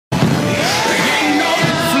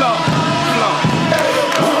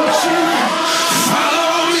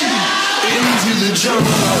jungle.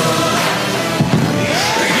 Ain't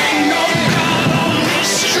no God on the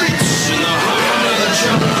streets in the heart of the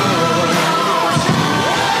jungle.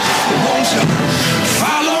 Won't you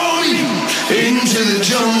follow me into the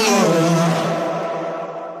jungle?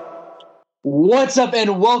 What's up,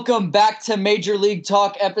 and welcome back to Major League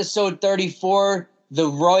Talk, episode 34, the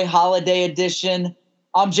Roy Halladay edition.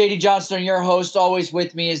 I'm JD Johnston, your host. Always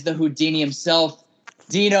with me is the Houdini himself.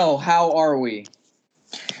 Dino, how are we?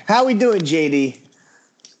 How we doing, JD?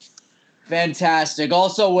 Fantastic.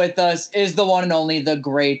 Also with us is the one and only, the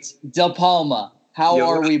great De Palma. How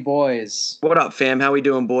are we, boys? What up, fam? How we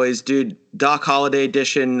doing, boys? Dude, Doc Halladay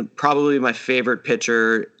edition, probably my favorite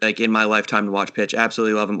pitcher in my lifetime to watch pitch.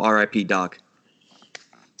 Absolutely love him. R.I.P. Doc.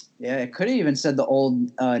 Yeah, it could have even said the old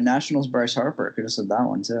Nationals Bryce Harper. Could have said that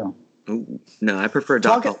one, too. Ooh, no, I prefer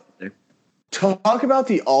Doc Halladay. Talk about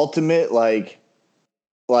the ultimate,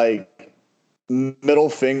 middle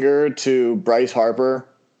finger to Bryce Harper.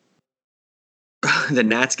 The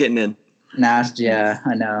Nats getting in. Nats, yeah,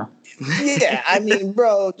 I know. Yeah, I mean,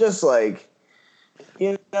 bro, just we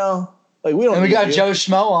don't. And we got Joe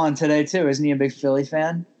Schmo on today too. Isn't he a big Philly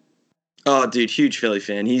fan? Oh, dude, huge Philly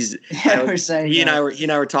fan. He and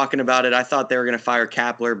I were talking about it. I thought they were going to fire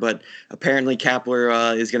Kapler, but apparently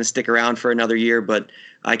Kapler is going to stick around for another year. But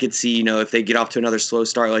I could see, if they get off to another slow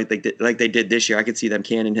start like they did this year, I could see them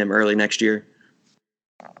canning him early next year.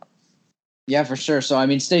 Yeah, for sure. So,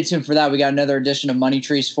 stay tuned for that. We got another edition of Money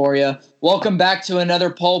Trees for you. Welcome back to another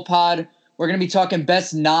poll pod. We're going to be talking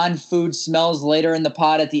best non-food smells later in the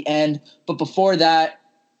pod at the end. But before that,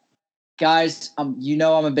 guys, I'm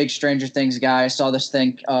a big Stranger Things guy. I saw this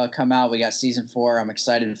thing come out. We got season 4. I'm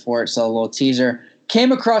excited for it. So a little teaser.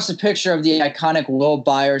 Came across a picture of the iconic Will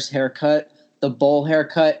Byers haircut, the bowl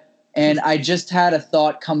haircut. And I just had a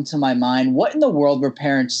thought come to my mind. What in the world were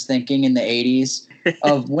parents thinking in the 80s?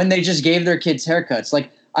 Of when they just gave their kids haircuts. Was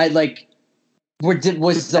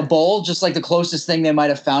the bowl just the closest thing they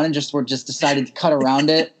might have found and just decided to cut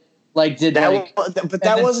around it?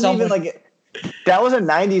 That wasn't even that was a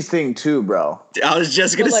 90s thing too, bro. I was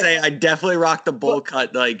just going to say, I definitely rocked the bowl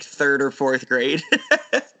cut 3rd or 4th grade.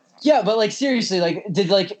 Yeah, but seriously,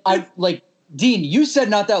 Dean, you said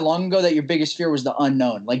not that long ago that your biggest fear was the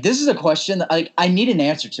unknown. This is a question that I need an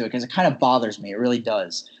answer to it because it kind of bothers me. It really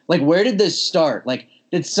does. Where did this start?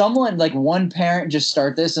 Did someone, one parent just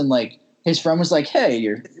start this and, his friend was like, hey,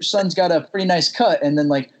 your son's got a pretty nice cut. And then,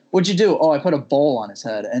 what'd you do? Oh, I put a bowl on his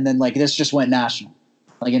head. And then, this just went national,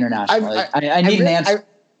 international. I need an answer.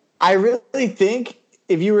 I really think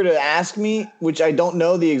if you were to ask me, which I don't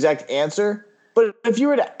know the exact answer, but if you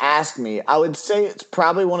were to ask me, I would say it's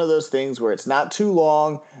probably one of those things where it's not too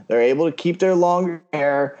long. They're able to keep their longer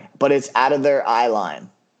hair, but it's out of their eye line.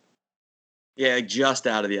 Yeah, just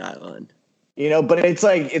out of the eye line. But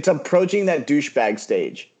it's approaching that douchebag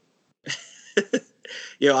stage.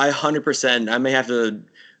 I 100%. I may have to.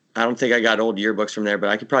 I don't think I got old yearbooks from there, but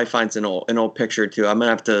I could probably find an old picture too. I'm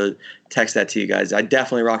gonna have to text that to you guys. I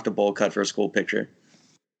definitely rocked a bowl cut for a school picture.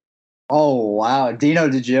 Oh wow, Dino,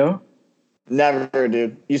 did you? Never,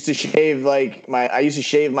 dude. Used to shave I used to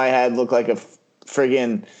shave my head, look like a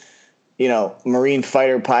friggin', Marine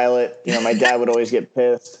fighter pilot. My dad would always get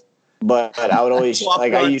pissed, but I would always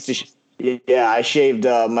I shaved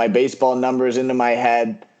my baseball numbers into my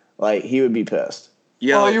head. He would be pissed.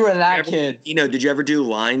 Yo, you were that kid. Did you ever do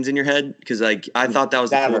lines in your head? Because I thought that was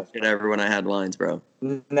the coolest shit ever when I had lines, bro.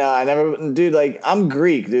 No, I never, dude. I'm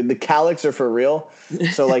Greek, dude. The cowlicks are for real.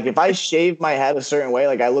 So if I shave my head a certain way,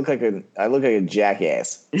 I look like a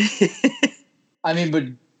jackass. But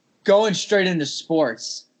going straight into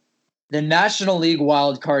sports, the National League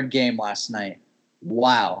wild card game last night.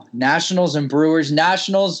 Wow, Nationals and Brewers.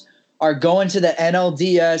 Nationals are going to the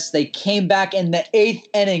NLDS. They came back in the 8th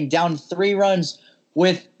inning, down 3 runs.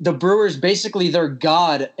 With the Brewers, basically their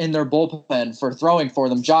god in their bullpen for throwing for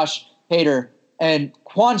them, Josh Hader. And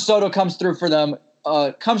Juan Soto comes through for them,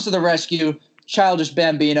 comes to the rescue. Childish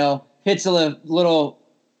Bambino hits a little,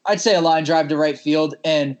 I'd say a line drive to right field.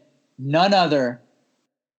 And none other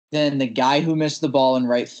than the guy who missed the ball in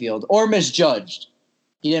right field or misjudged.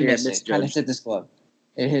 He didn't miss it. Kind of hit his glove.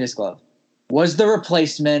 It hit his glove. Was the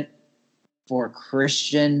replacement for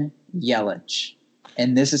Christian Yelich.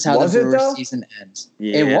 And this is how the Brewers season ends.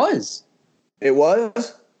 Yeah. It was. It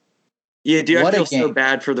was? Yeah, dude, I feel so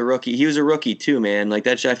bad for the rookie. He was a rookie too, man.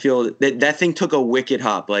 I feel that thing took a wicked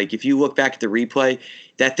hop. If you look back at the replay,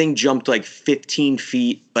 that thing jumped 15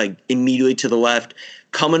 feet, immediately to the left.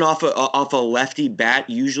 Coming off a lefty bat,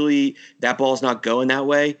 usually that ball's not going that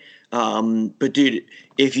way. But dude,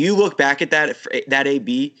 if you look back at that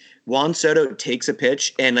AB, Juan Soto takes a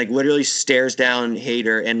pitch and like literally stares down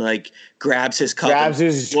Hader and like grabs his cup,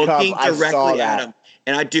 looking directly at him.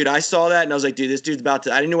 And I saw that and I was like, dude, this dude's about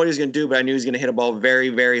to. I didn't know what he was going to do, but I knew he was going to hit a ball very,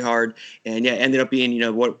 very hard. And yeah, ended up being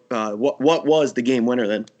what was the game winner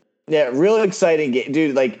then. Yeah, real exciting game,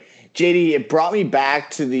 dude. Like JD, it brought me back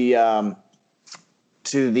to the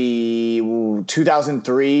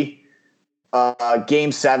 2003.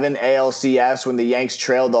 Game 7 ALCS when the Yanks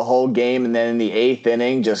trailed the whole game, and then in the 8th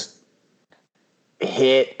inning, just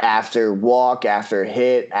hit after walk after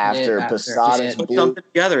hit after Posadas put something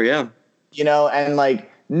together, yeah. And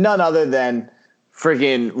like none other than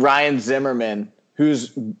friggin' Ryan Zimmerman,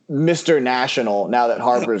 who's Mr. National now that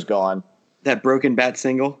Harper's gone. That broken back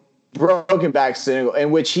single,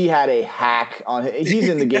 in which he had a hack on. He's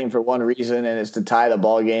in the game for one reason, and it's to tie the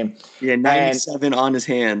ball game. Yeah, 97 on his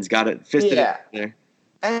hands, got it, fisted it there,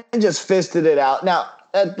 and just fisted it out. Now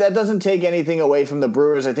that doesn't take anything away from the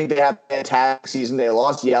Brewers. I think they had a fantastic season. They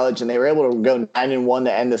lost Yelich, and they were able to go 9-1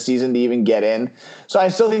 to end the season to even get in. So I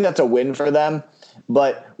still think that's a win for them.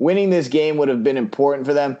 But winning this game would have been important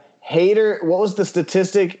for them. Hader, what was the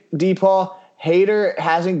statistic, DePaul? Hader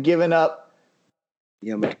hasn't given up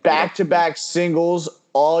back-to-back singles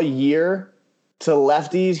all year to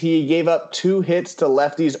lefties. He gave up 2 hits to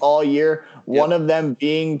lefties all year, one of them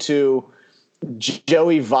being to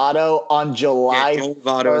Joey Votto on July 1st. Joey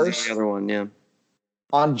Votto is the other one, yeah.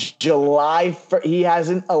 On July 1st, he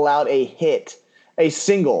hasn't allowed a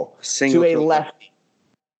single to a lefty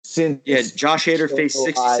since. Yeah, Josh Hader faced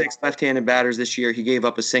 66 left-handed batters this year. He gave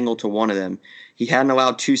up a single to one of them. He hadn't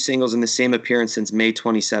allowed 2 singles in the same appearance since May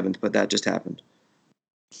 27th, but that just happened.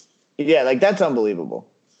 Yeah, like that's unbelievable.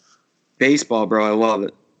 Baseball, bro. I love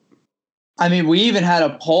it. I mean, we even had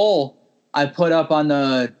a poll I put up on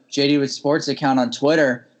the JD with Sports account on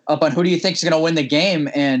Twitter up on who do you think is going to win the game,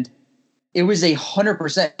 and it was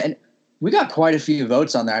 100%. And we got quite a few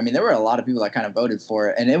votes on there. I mean, there were a lot of people that kind of voted for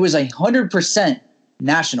it, and it was 100%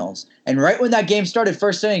 Nationals. And right when that game started,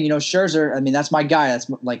 first inning, Scherzer. I mean, that's my guy. That's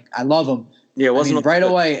like I love him. Yeah, it wasn't right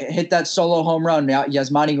away. Hit that solo home run,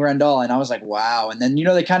 Yasmani Grandal, and I was like, wow. And then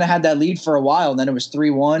they kind of had that lead for a while, and then it was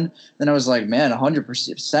 3-1. Then I was like, man,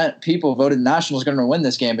 100% people voted Nationals going to win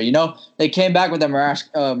this game. But they came back with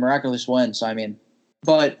a miraculous win. So I mean,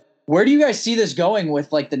 but where do you guys see this going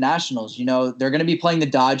with like the Nationals? They're going to be playing the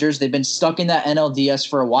Dodgers. They've been stuck in that NLDS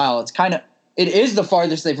for a while. It is the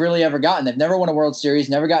farthest they've really ever gotten. They've never won a World Series,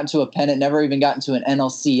 never gotten to a pennant, never even gotten to an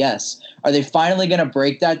NLCS. Are they finally going to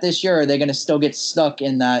break that this year, or are they going to still get stuck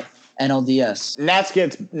in that NLDS?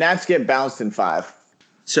 Nats get bounced in 5.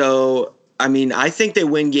 So, I mean, I think they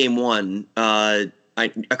win game 1.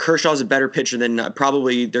 Kershaw's a better pitcher than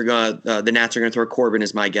probably the Nats are going to throw Corbin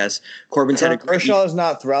is my guess. Corbin's had Kershaw is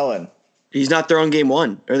not throwing. He's not throwing game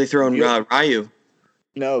 1. Are they throwing Ryu?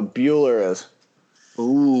 No, Buehler is.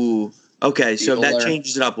 Ooh. Okay, so that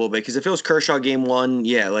changes it up a little bit because if it was Kershaw game 1,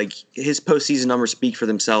 yeah, like his postseason numbers speak for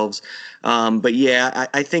themselves. But yeah,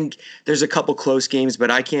 I think there's a couple close games,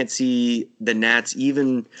 but I can't see the Nats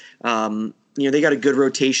even. They got a good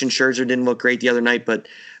rotation. Scherzer didn't look great the other night, but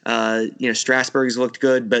Strasburg's looked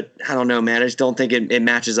good. But I don't know, man. I just don't think it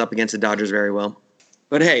matches up against the Dodgers very well.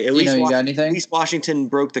 But hey, at least Washington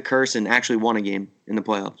broke the curse and actually won a game in the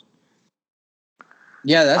playoffs.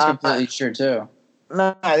 Yeah, that's completely true too.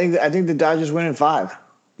 No, I think the Dodgers win in 5.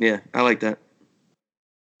 Yeah, I like that.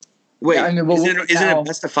 Wait, isn't it a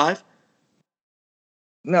best of 5?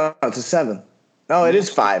 No, it's a 7. No, it is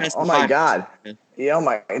 5. Oh my God. Yeah, oh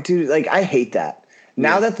my dude, like I hate that.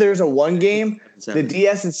 Now that there's a 1 game, 7. The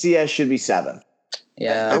DS and CS should be 7.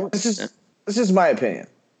 Yeah, this is my opinion.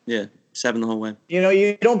 Yeah, 7 the whole way.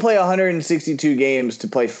 You don't play 162 games to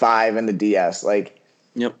play 5 in the DS. Like,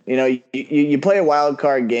 yep. You play a wild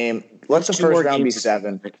card game. Let the first round be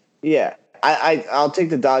 7. Yeah, I'll take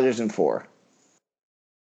the Dodgers in 4.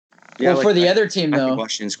 Yeah, well, for the other team, though. I think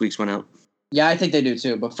Washington squeaks one out. Yeah, I think they do,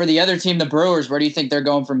 too. But for the other team, the Brewers, where do you think they're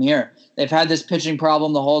going from here? They've had this pitching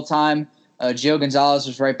problem the whole time. Gio Gonzalez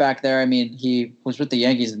was right back there. I mean, he was with the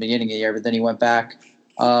Yankees at the beginning of the year, but then he went back.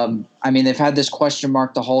 They've had this question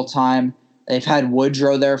mark the whole time. They've had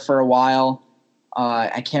Woodrow there for a while.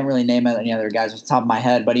 I can't really name any other guys off the top of my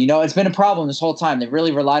head, but it's been a problem this whole time. They've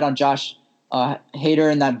really relied on Josh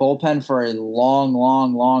Hader in that bullpen for a long,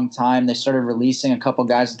 long, long time. They started releasing a couple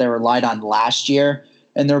guys that they relied on last year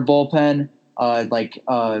in their bullpen, like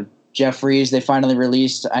Jeff Reeves. They finally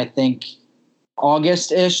released, I think,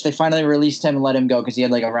 August-ish. They finally released him and let him go because he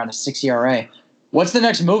had like around a 6 ERA. What's the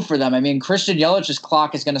next move for them? I mean, Christian Yelich's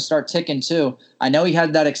clock is going to start ticking too. I know he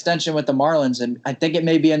had that extension with the Marlins, and I think it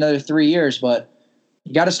may be another 3 years, but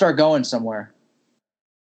You got to start going somewhere.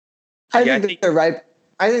 I think they're right.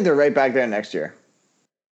 I think they're right back there next year.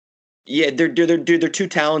 Yeah, they're too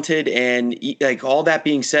talented, and like all that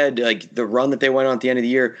being said, like the run that they went on at the end of the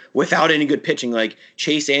year without any good pitching, like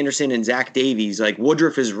Chase Anderson and Zach Davies, like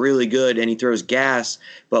Woodruff is really good and he throws gas,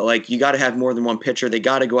 but like you got to have more than one pitcher. They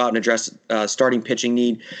got to go out and address starting pitching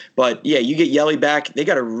need. But yeah, you get Yelly back, they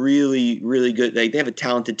got a really good. Like they have a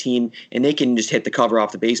talented team and they can just hit the cover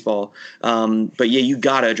off the baseball. But yeah, you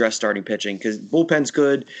got to address starting pitching because bullpen's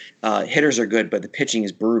good, hitters are good, but the pitching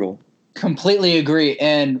is brutal. Completely agree.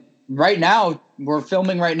 And right now, we're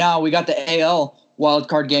filming right now. We got the AL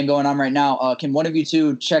wildcard game going on right now. Can one of you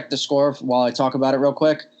two check the score while I talk about it real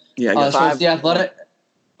quick? Yeah, so it's the Athletic.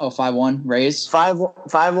 5-1 Rays.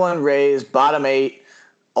 5-1 Rays, bottom 8.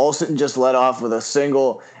 Olsen just led off with a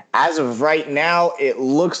single. As of right now, it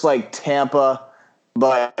looks like Tampa,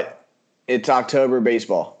 but it's October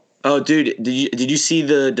baseball. Oh, dude, did you see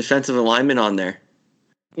the defensive alignment on there?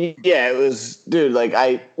 Yeah, it was, dude. Like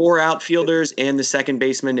 4 outfielders and the second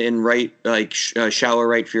baseman in right, like shallow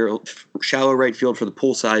right field for the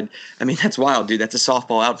pool side. I mean, that's wild, dude. That's a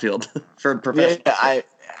softball outfield for professional. Yeah,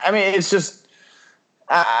 I mean, it's just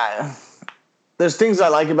there's things I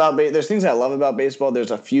like about there's things I love about baseball.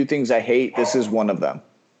 There's a few things I hate. This is one of them.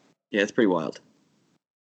 Yeah, it's pretty wild.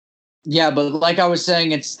 Yeah, but like I was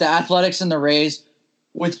saying, it's the Athletics and the Rays.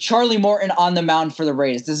 With Charlie Morton on the mound for the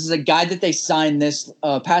Rays, this is a guy that they signed this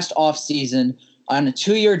past offseason on a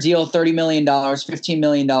 2-year deal, $30 million, $15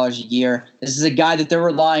 million a year. This is a guy that they're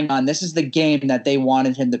relying on. This is the game that they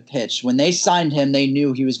wanted him to pitch. When they signed him, they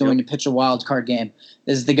knew he was going to pitch a wild card game.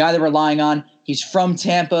 This is the guy they're relying on. He's from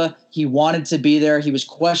Tampa. He wanted to be there. He was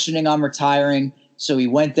questioning on retiring, so he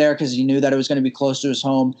went there because he knew that it was going to be close to his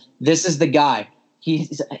home. This is the guy. He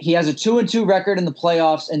has a 2-2 record in the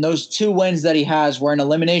playoffs, and those 2 wins that he has were in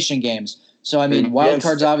elimination games. So I mean, wild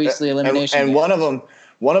cards obviously elimination. And games.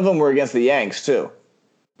 one of them were against the Yanks too.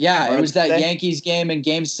 Yeah, it was that Yankees game in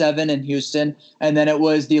Game 7 in Houston, and then it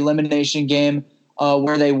was the elimination game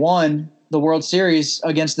where they won the World Series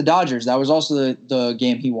against the Dodgers. That was also the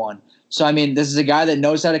game he won. So, I mean, this is a guy that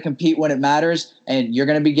knows how to compete when it matters, and you're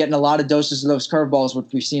going to be getting a lot of doses of those curveballs, which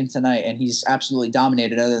we've seen tonight, and he's absolutely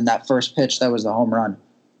dominated other than that first pitch that was the home run.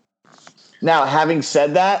 Now, having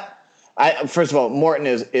said that, first of all, Morton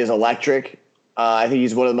is electric. I think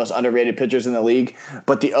he's one of the most underrated pitchers in the league.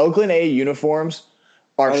 But the Oakland A uniforms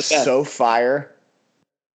are so fire.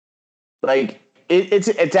 Like,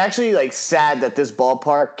 it's actually, like, sad that this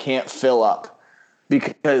ballpark can't fill up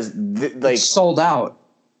because, it's sold out.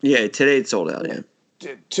 Yeah, today it's sold out,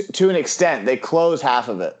 yeah. To an extent. They close half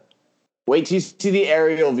of it. Wait till you see the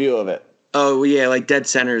aerial view of it. Oh, yeah, like dead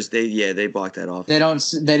centers, they blocked that off. They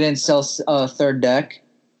didn't sell third deck?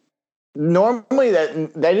 Normally,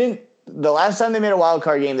 they didn't. The last time they made a wild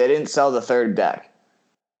card game, they didn't sell the third deck.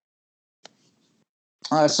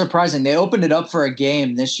 Surprising. They opened it up for a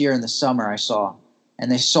game this year in the summer, I saw,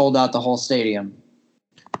 and they sold out the whole stadium.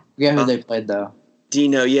 I forget who they played, though.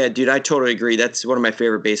 Dino, yeah, dude, I totally agree. That's one of my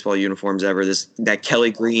favorite baseball uniforms ever. That Kelly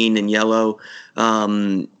green and yellow.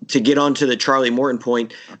 To get onto the Charlie Morton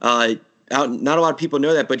point, not a lot of people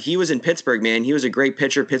know that, but he was in Pittsburgh, man. He was a great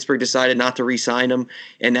pitcher. Pittsburgh decided not to re-sign him,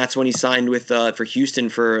 and that's when he signed with for Houston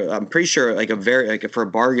for I'm pretty sure for a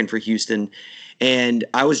bargain for Houston. And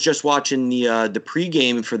I was just watching the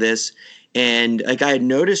pregame for this. And like I had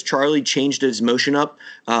noticed, Charlie changed his motion up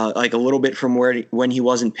like a little bit from when he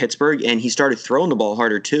was in Pittsburgh, and he started throwing the ball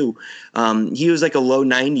harder too. He was like a low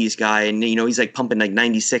 90s guy, and he's like pumping like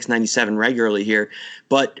 96, 97 regularly here.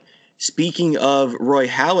 But speaking of Roy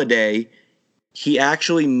Halladay, he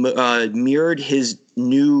actually mirrored his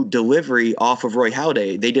new delivery off of Roy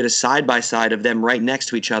Halladay. They did a side-by-side of them right next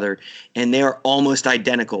to each other, and they are almost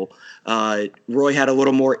identical. Roy had a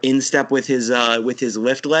little more instep with his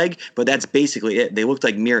lift leg, but that's basically it. They looked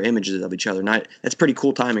like mirror images of each other. That's pretty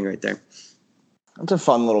cool timing right there. That's a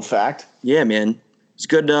fun little fact. Yeah, man. It's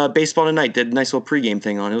good baseball tonight. Did a nice little pregame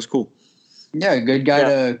thing on. It was cool. Yeah, a good guy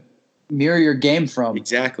to mirror your game from.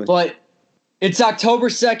 Exactly. But it's October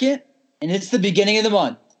 2nd, and it's the beginning of the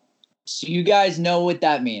month. So you guys know what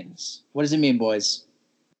that means. What does it mean, boys?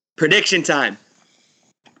 Prediction time.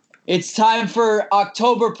 It's time for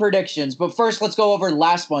October predictions. But first, let's go over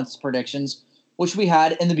last month's predictions, which we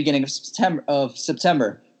had in the beginning of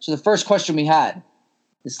September. So the first question we had,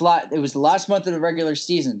 it was the last month of the regular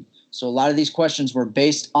season. So a lot of these questions were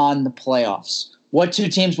based on the playoffs. What 2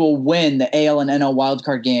 teams will win the AL and NL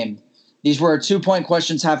wildcard game? These were 2-point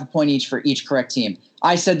questions, half a point each for each correct team.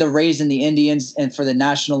 I said the Rays and the Indians, and for the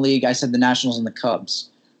National League, I said the Nationals and the Cubs.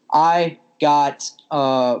 I got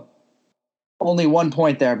only 1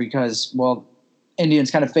 point there because, well,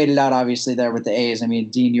 Indians kind of faded out, obviously, there with the A's. I mean,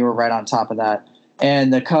 Dean, you were right on top of that.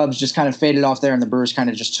 And the Cubs just kind of faded off there, and the Brewers kind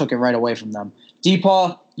of just took it right away from them.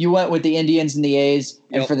 DePaul, you went with the Indians and the A's.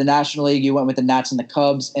 And for the National League, you went with the Nats and the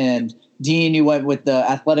Cubs. And Dean, you went with the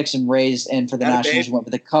Athletics and Rays. And for the Nationals, you went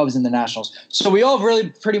with the Cubs and the Nationals. So we all really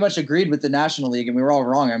pretty much agreed with the National League, and we were all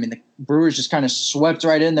wrong. I mean, the Brewers just kind of swept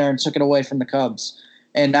right in there and took it away from the Cubs.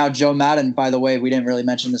 And now Joe Madden, by the way, we didn't really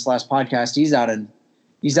mention this last podcast. He's out of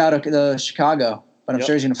the Chicago, but I'm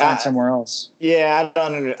sure he's going to find somewhere else. Yeah,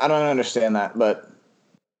 I don't understand that, but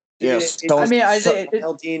yeah.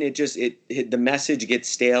 Dean, the message gets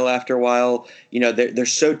stale after a while. You know, they're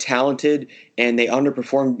so talented and they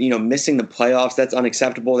underperform. You know, missing the playoffs, that's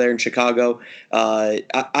unacceptable there in Chicago. I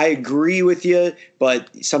agree with you, but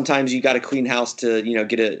sometimes you got to clean house to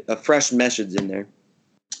get a fresh message in there.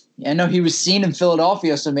 Yeah, I know he was seen in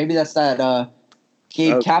Philadelphia, so maybe that's that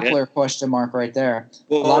Gabe Kapler question mark right there.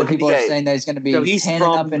 Well, a lot of people are saying that he's going to be panning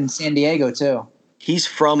up in San Diego too. He's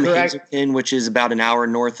from Hazleton, which is about an hour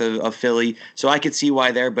north of Philly, so I could see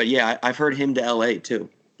why there. But yeah, I've heard him to LA too,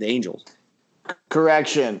 the Angels.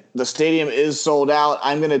 Correction: the stadium is sold out.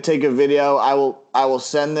 I'm going to take a video. I will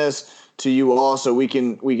send this to you all so we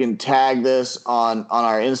can tag this on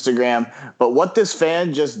our Instagram. But what this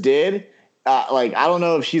fan just did, I don't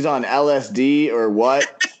know if she's on LSD or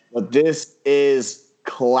what, but this is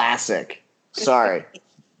classic. Sorry.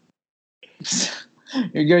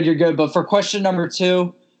 You're good. But for question number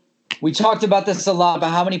 2, we talked about this a lot,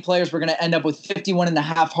 about how many players were going to end up with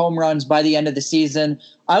 51.5 home runs by the end of the season.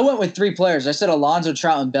 I went with 3 players. I said Alonso,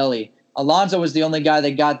 Trout, and Belly. Alonso was the only guy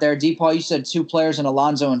that got there. DePaul, you said 2 players in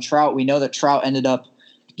Alonso and Trout. We know that Trout ended up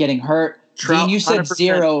getting hurt. Trout, Dean, you said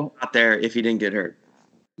 0. Not there if he didn't get hurt.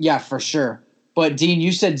 Yeah, for sure. But Dean,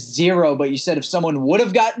 you said 0, but you said if someone would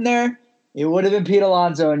have gotten there, it would have been Pete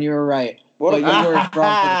Alonso, and you were right. But you were wrong for the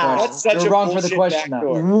question. That's such you were a wrong for the question,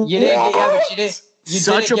 though. You didn't get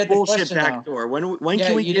such a bullshit question, backdoor. When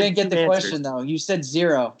can we? You didn't get the question though. You said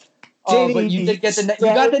 0. Oh, but you did get the. You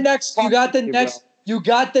got the next. You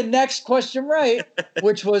got the next question right,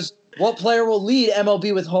 which was what player will lead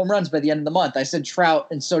MLB with home runs by the end of the month? I said Trout,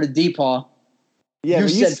 and so did DePaul. Yeah,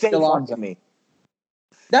 you said Alonso.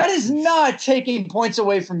 That is not taking points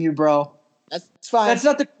away from you, bro. That's fine. That's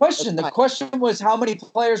not the question. The question was how many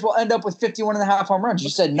players will end up with 51.5 home runs. You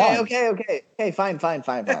said none. Okay. Fine.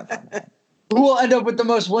 Who will end up with the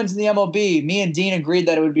most wins in the MLB? Me and Dean agreed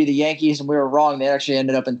that it would be the Yankees, and we were wrong. They actually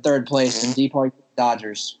ended up in 3rd place, and DePaul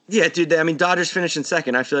Dodgers. Yeah, dude. I mean, Dodgers finished in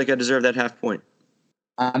 2nd. I feel like I deserve that half point.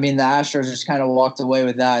 I mean, the Astros just kind of walked away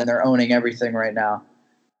with that, and they're owning everything right now.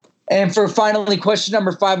 And for finally, question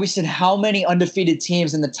number 5, we said how many undefeated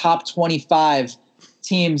teams in the top 25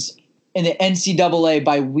 teams in the NCAA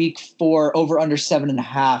by week 4 over under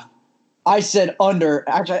 7.5? I said under.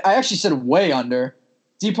 Actually, I said way under.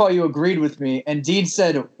 DePaul, you agreed with me, and Dean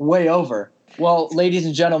said way over. Well, ladies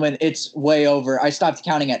and gentlemen, it's way over. I stopped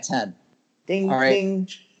counting at 10. Ding, all right? ding.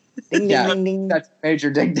 Ding, ding, ding. That's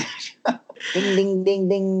major ding, ding. Ding, ding, ding,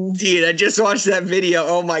 ding. Dude, I just watched that video.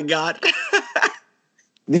 Oh, my God.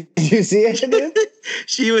 Did you see it, dude?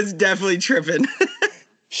 She was definitely tripping.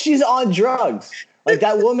 She's on drugs. Like,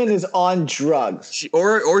 that woman is on drugs.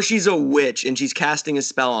 Or she's a witch, and she's casting a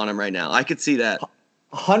spell on him right now. I could see that.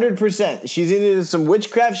 100%. She's either some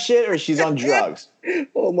witchcraft shit or she's on drugs.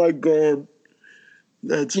 Oh, my God.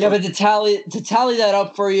 But to tally that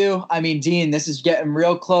up for you, I mean, Dean, this is getting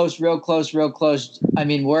real close. I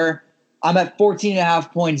mean, I'm at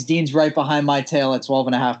 14.5 points. Dean's right behind my tail at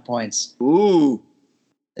 12.5 points. Ooh.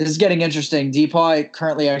 This is getting interesting. DePaul, I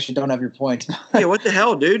currently actually don't have your points. Yeah, what the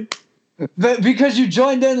hell, dude? But because you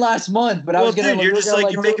joined in last month, but I was going to. You're just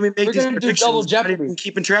like you're making me make these predictions. Double Jeopardy. I'm not even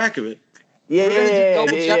keeping track of it. Yeah.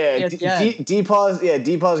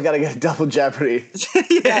 DePaul's got to get double Jeopardy.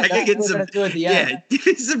 I gotta get some. Give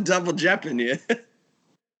me some double Jeopardy. Yeah.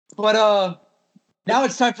 But now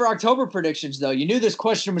it's time for October predictions, though. You knew this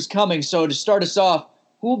question was coming, so to start us off,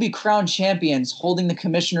 who will be crowned champions, holding the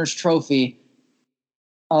Commissioner's Trophy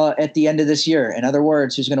at the end of this year? In other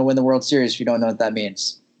words, who's going to win the World Series? If you don't know what that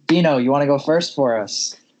means, Dino, you want to go first for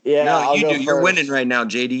us? Yeah, no, you do. First. You're winning right now,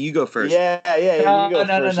 JD. You go first. Yeah. No. Yeah. I'll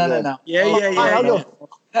go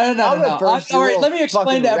first. All right, let me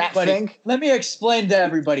explain to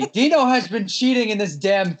everybody. Dino has been cheating in this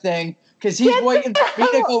damn thing because he's waiting for me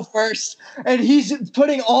to go first, and he's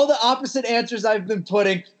putting all the opposite answers I've been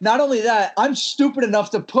putting. Not only that, I'm stupid enough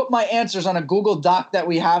to put my answers on a Google Doc that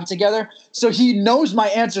we have together, so he knows my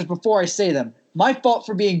answers before I say them. My fault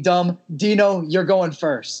for being dumb. Dino, you're going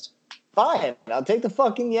first. Fine. I'll take the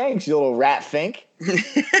fucking Yanks, you little rat fink.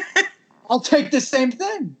 I'll take the same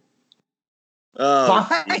thing.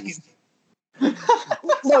 Fine.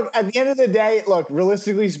 Look, at the end of the day,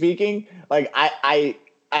 realistically speaking, like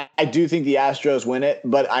I do think the Astros win it,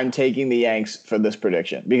 but I'm taking the Yanks for this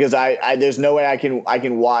prediction because I there's no way I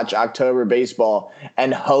can watch October baseball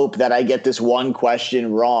and hope that I get this one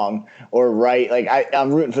question wrong or right. Like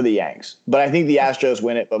I'm rooting for the Yanks, but I think the Astros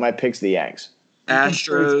win it, but my pick's the Yanks.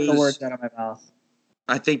 Astros. The words out of my mouth.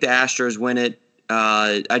 I think the Astros win it.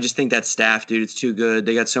 I just think that staff, dude, it's too good.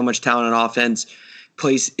 They got so much talent on offense.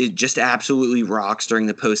 Place it just absolutely rocks during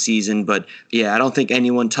the postseason. But yeah, I don't think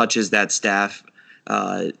anyone touches that staff.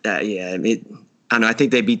 I don't know. I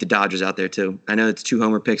think they beat the Dodgers out there too. I know it's 2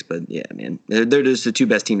 homer picks, but yeah, man, they're just the 2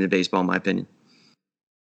 best teams in baseball, in my opinion.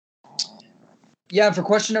 Yeah, for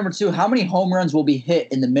question number 2, how many home runs will be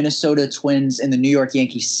hit in the Minnesota Twins and the New York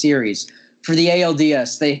Yankees series? For the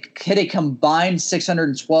ALDS, they hit a combined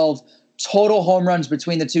 612 total home runs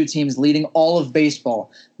between the 2 teams, leading all of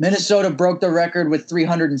baseball. Minnesota broke the record with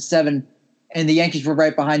 307, and the Yankees were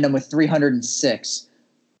right behind them with 306.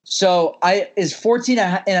 So is 14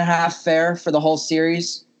 and a half fair for the whole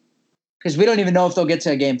series? Because we don't even know if they'll get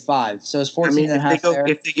to a game 5. So is 14 and a half fair?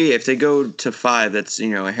 If they go to 5, that's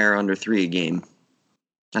a hair under 3 a game.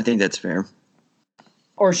 I think that's fair.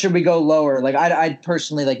 Or should we go lower? Like I'd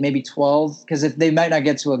personally like maybe 12, because if they might not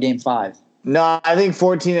get to a game 5. No, I think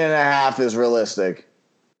 14 and a half is realistic.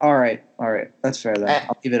 All right. That's fair then.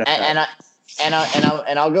 I'll give it up.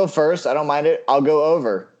 And I'll go first. I don't mind it. I'll go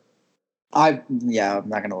over. I'm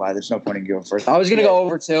not gonna lie. There's no point in going first. I was gonna go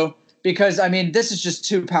over too because this is just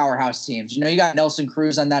 2 powerhouse teams. You got Nelson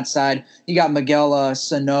Cruz on that side. You got Miguel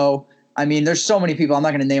Sano. There's so many people. I'm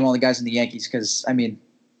not gonna name all the guys in the Yankees because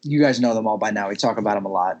you guys know them all by now. We talk about them a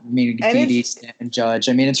lot. Didi, Stanton, Judge.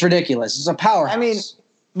 It's ridiculous. It's a powerhouse.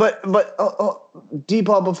 But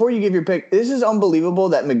D-Paul, before you give your pick, this is unbelievable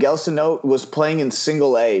that Miguel Sano was playing in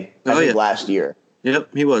Single A last year.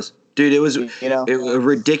 Yep, he was. Dude, it was a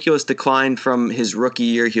ridiculous decline from his rookie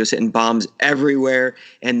year. He was hitting bombs everywhere,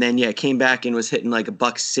 and then came back and was hitting like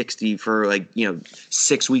 $160 for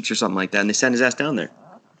 6 weeks or something like that, and they sent his ass down there.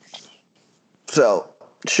 So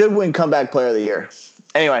should win comeback player of the year.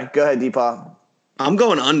 Anyway, go ahead, Deepa. I'm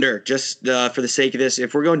going under just for the sake of this.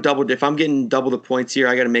 If I'm getting double the points here,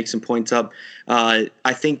 I got to make some points up. I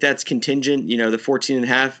think that's contingent. The 14 and a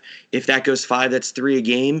half. If that goes 5, that's 3 a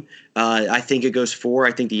game. I think it goes 4.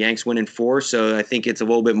 I think the Yanks win in 4. So I think it's a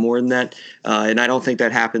little bit more than that. And I don't think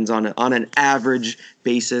that happens on an average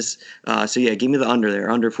basis. Give me the under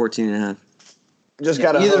there, under 14 and a half. Just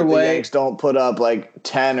got to hope the Yanks don't put up like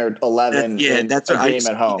 10 or 11 that's a game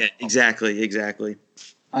at home. Exactly.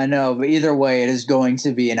 I know, but either way, it is going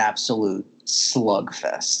to be an absolute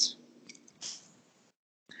slugfest.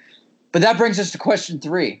 But that brings us to question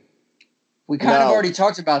 3. We kind of already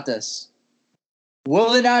talked about this.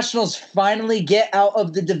 Will the Nationals finally get out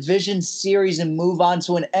of the division series and move on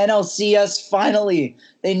to an NLCS finally?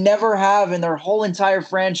 They never have in their whole entire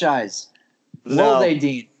franchise. No. Will they,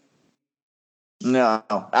 Dean? No,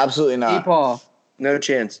 absolutely not. Paul. No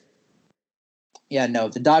chance. Yeah, no,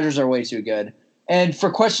 the Dodgers are way too good. And for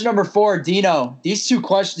question number 4, Dino, these 2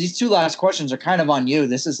 last questions are kind of on you.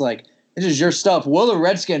 This is your stuff. Will the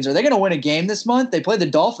Redskins, are they going to win a game this month? They play the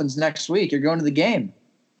Dolphins next week. You're going to the game.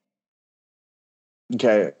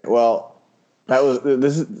 Okay, well,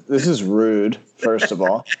 this is rude. First of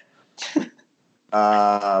all,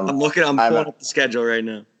 I'm pulling up the schedule right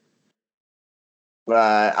now.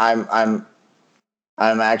 I'm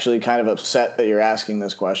actually kind of upset that you're asking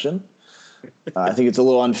this question. I think it's a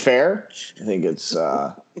little unfair. I think it's. You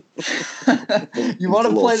want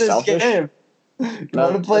to play this selfish game? You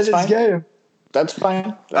want to play this game? That's fine.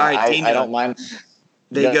 All right, I don't mind.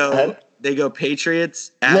 They go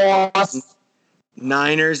Patriots at home,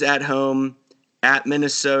 Niners at home, at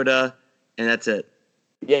Minnesota, and that's it.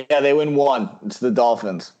 Yeah, they win 1. It's the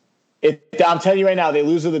Dolphins. I'm telling you right now, they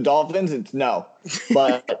lose to the Dolphins. It's no,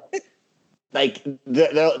 but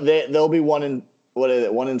they'll be 1 in. What is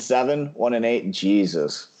it? 1 in 7, 1 in 8.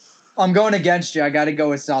 Jesus. I'm going against you. I got to go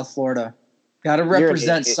with South Florida. Got to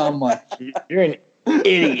represent someone. You're an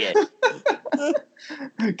idiot.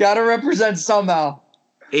 Got to represent somehow.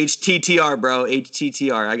 HTTR, bro.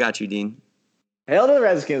 HTTR. I got you, Dean. Hail to the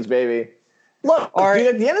Redskins, baby. Look, dude,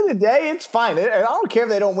 at the end of the day, it's fine. I don't care if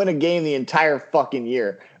they don't win a game the entire fucking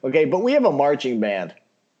year. Okay, but we have a marching band,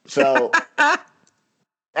 so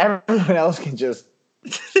everyone else can just.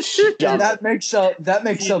 That makes up.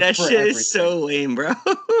 That shit is so lame, bro.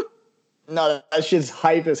 No, that shit's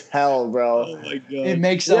hype as hell, bro. Oh my god, it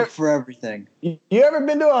makes up for everything. You ever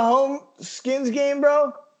been to a home Skins game,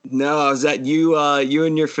 bro? No, I was at you. You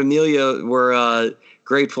and your familia were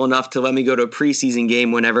grateful enough to let me go to a preseason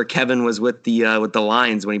game whenever Kevin was with the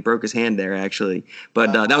Lions when he broke his hand there, actually.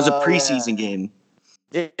 But that was a preseason game.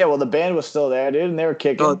 Yeah, well, the band was still there, dude, and they were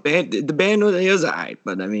kicking. Oh, the band was all right,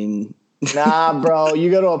 but I mean. Nah, bro,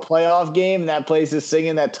 you go to a playoff game and that place is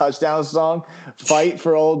singing that touchdown song, "Fight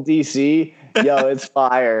for Old DC." Yo, it's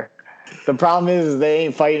fire. The problem is they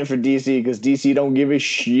ain't fighting for DC because DC don't give a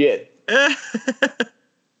shit.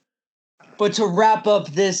 But to wrap up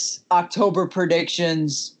this October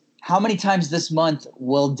predictions, how many times this month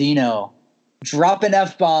will Dino drop an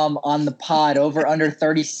F-bomb on the pod over under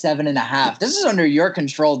 37.5? This is under your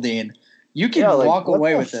control, Dean. You can walk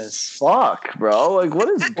away with this. Fuck, bro. Like, what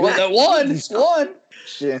is one?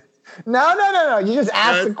 Shit. No. You just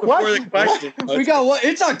asked the question. We got what?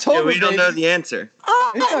 It's October. Yeah, we don't know the answer.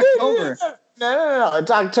 It's October. No. It's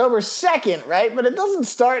October 2nd, right? But it doesn't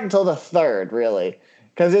start until the 3rd, really.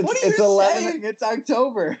 Because it's 11. Saying? It's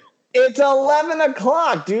October. It's 11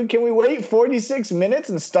 o'clock, dude. Can we wait 46 minutes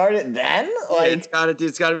and start it then? Like, it's got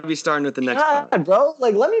to be starting with the next one. Bro.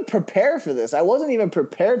 Like, let me prepare for this. I wasn't even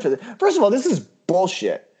prepared for this. First of all, this is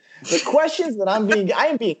bullshit. The questions that I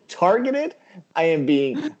am being targeted. I am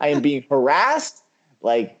being harassed.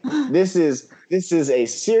 Like, this is a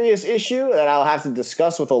serious issue that I'll have to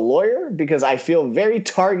discuss with a lawyer because I feel very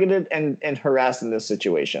targeted and harassed in this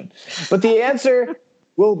situation. But the answer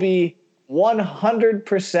will be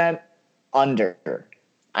 100% under.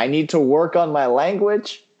 I need to work on my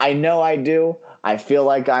language. I know I do. I feel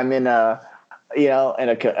like I'm in a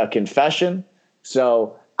confession.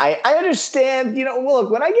 So I understand, look,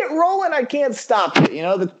 when I get rolling, I can't stop it.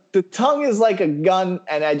 The tongue is like a gun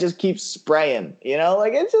and I just keep spraying,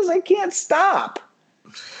 I can't stop.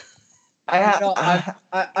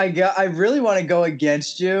 I really want to go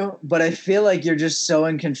against you, but I feel like you're just so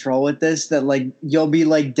in control with this that like you'll be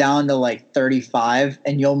like down to like 35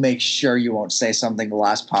 and you'll make sure you won't say something the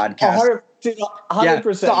last podcast.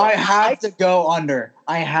 100%. So I have to go under.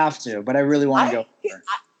 I have to, but I really want to go under.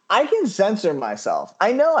 I can censor myself.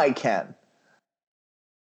 I know I can.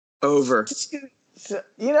 Over.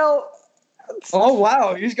 Oh,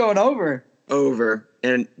 wow. He's going over. Over.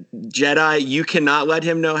 And Jedi, you cannot let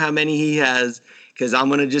him know how many he has because I'm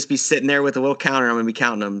going to just be sitting there with a little counter. I'm going to be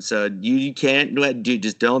counting them. So you can't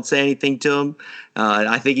just don't say anything to him.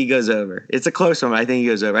 I think he goes over. It's a close one. I think he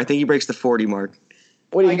goes over. I think he breaks the 40 mark.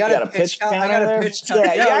 What do you got a pitch count? I got a pitch count.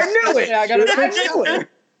 Yeah, I knew it. I got a pitch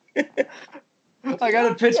count. I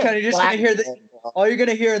got a pitch count. You're just going to hear all you're going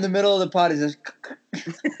to hear in the middle of the pod is this.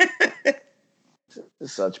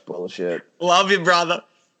 It's such bullshit. Love you, brother.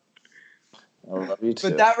 I love you too.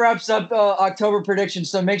 But that wraps up October predictions.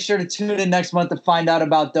 So make sure to tune in next month to find out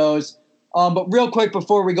about those. But real quick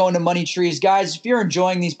before we go into Money Trees, guys, if you're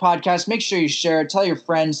enjoying these podcasts, make sure you share it. Tell your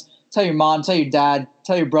friends, tell your mom, tell your dad,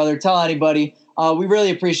 tell your brother, tell anybody. We really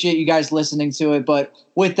appreciate you guys listening to it. But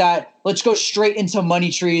with that, let's go straight into Money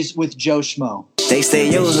Trees with Joe Schmo. They say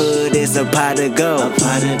your hood is a pot of gold,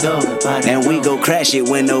 and we go crash it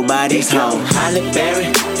when nobody's home. Holly Berry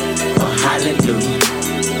or Hallelujah.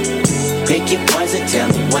 Pick your poison, tell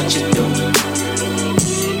me what you do.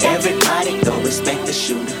 Everybody go respect the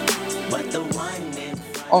shooter, but the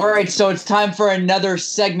one. All right, so it's time for another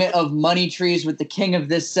segment of Money Trees with the king of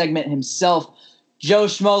this segment himself, Joe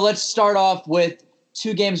Schmo. Let's start off with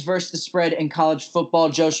 2 games versus the spread in college football.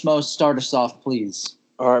 Joe Schmo, start us off, please.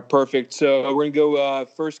 All right, perfect. So we're going to go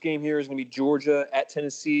first game here is going to be Georgia at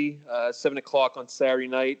Tennessee, 7 o'clock on Saturday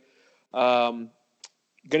night. Going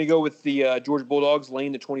to go with the Georgia Bulldogs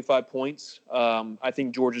laying the 25 points. I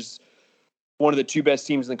think Georgia's one of the 2 best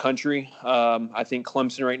teams in the country. I think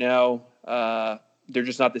Clemson right now, they're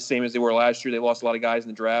just not the same as they were last year. They lost a lot of guys in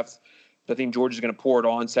the draft. So I think Georgia's going to pour it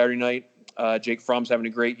on Saturday night. Jake Fromm's having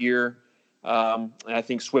a great year. And I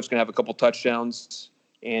think Swift's going to have a couple touchdowns.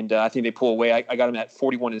 And I think they pull away. I got him at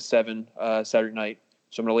 41-7 Saturday night.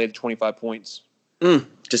 So I'm going to lay the 25 points.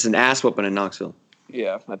 Just an ass whooping in Knoxville.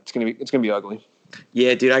 Yeah, it's going to be ugly.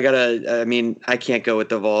 Yeah, dude, I can't go with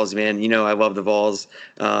the Vols, man. I love the Vols.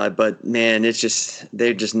 But, man,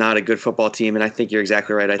 they're just not a good football team. And I think you're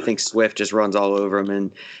exactly right. I think Swift just runs all over them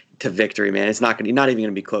and to victory, man. It's not even going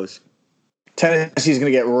to be close. Tennessee's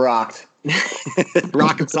going to get rocked.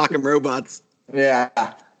 Rock and sock and robots. Yeah.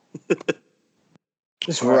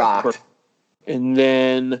 Just rocked. And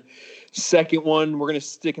then second one, we're going to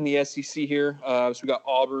stick in the SEC here. So we got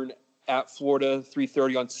Auburn at Florida,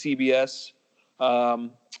 3:30 on CBS.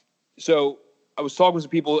 So I was talking to some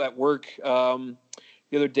people at work the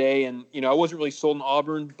other day, and I wasn't really sold on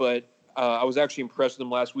Auburn, but I was actually impressed with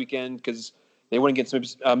them last weekend because they went against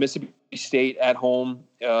Mississippi State at home,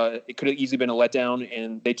 It could have easily been a letdown,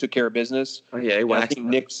 and they took care of business. Oh yeah, I think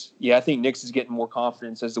Nix is getting more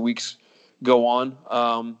confidence as the weeks go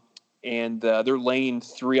on, and they're laying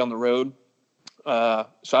 3 on the road. So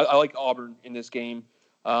I like Auburn in this game.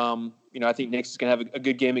 I think Nix is going to have a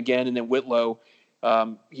good game again, and then Whitlow,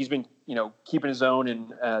 he's been keeping his own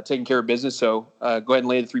and taking care of business. So go ahead and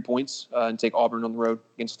lay the 3 points and take Auburn on the road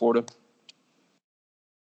against Florida.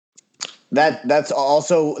 That's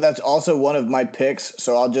also one of my picks,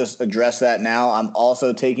 so I'll just address that now. I'm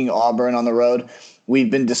also taking Auburn on the road. We've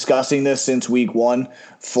been discussing this since week 1.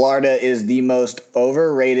 Florida is the most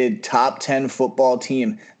overrated top 10 football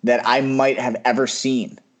team that I might have ever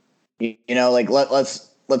seen.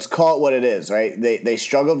 Let's call it what it is, right? They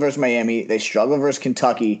struggled versus Miami. They struggled versus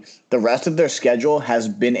Kentucky. The rest of their schedule has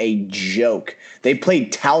been a joke. They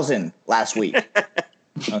played Towson last week.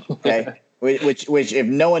 Okay. Which if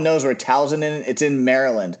no one knows where Towson is, it's in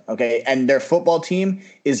Maryland, okay? And their football team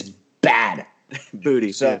is bad.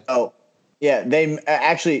 Booty. So, they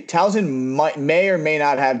actually Towson may or may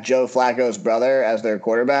not have Joe Flacco's brother as their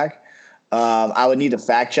quarterback. I would need to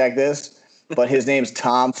fact check this, but his name's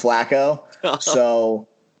Tom Flacco. So,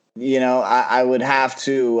 I would have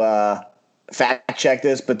to fact check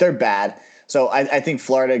this, but they're bad. So I think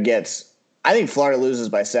Florida loses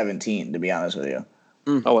by 17, to be honest with you.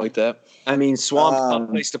 I like that. I mean, Swamp's not a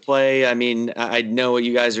place to play. I mean, I know what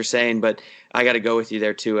you guys are saying, but I got to go with you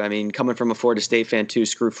there, too. I mean, coming from a Florida State fan, too,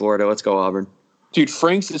 screw Florida. Let's go, Auburn. Dude,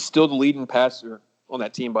 Franks is still the leading passer on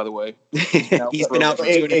that team, by the way. He's been out for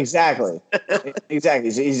 2 weeks. Exactly.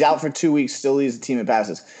 He's out for 2 weeks, still leads the team in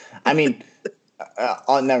passes. I mean,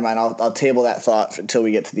 never mind. I'll table that thought until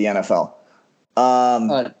we get to the NFL.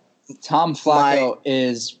 Tom Flacco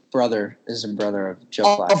is a brother of Joe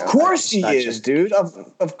Flacco. Of course he is, dude.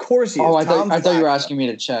 Of course he is. Oh, I thought you were asking me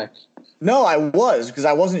to check. No, I was, because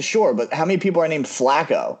I wasn't sure. But how many people are named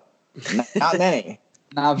Flacco? Not many.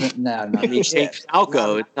 No. I mean, Shane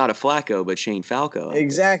Falco. It's not a Flacco, but Shane Falco.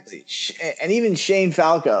 Exactly. And even Shane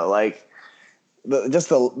Falco, like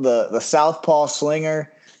the southpaw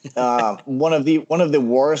slinger. One of the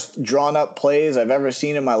worst drawn up plays I've ever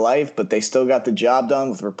seen in my life, but they still got the job done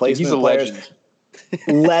with replacement players.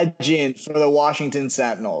 Legend for the Washington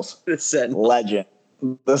Sentinels. Legend.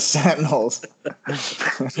 The Sentinels.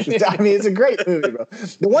 I mean, it's a great movie, bro.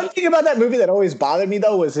 The one thing about that movie that always bothered me,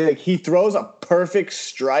 though, was he throws a perfect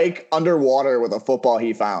strike underwater with a football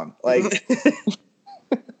he found. Like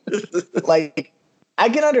I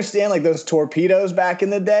can understand those torpedoes back in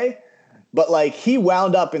the day. But, he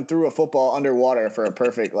wound up and threw a football underwater for a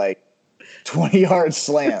perfect, 20-yard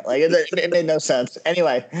slant. It made no sense.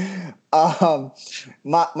 Anyway,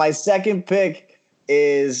 my second pick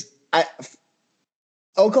is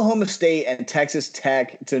Oklahoma State and Texas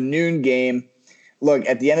Tech. It's a noon game. Look,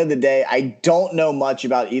 at the end of the day, I don't know much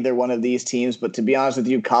about either one of these teams. But to be honest with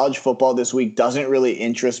you, college football this week doesn't really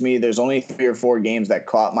interest me. There's only 3 or 4 games that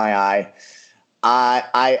caught my eye.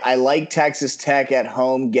 I like Texas Tech at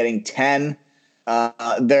home getting 10.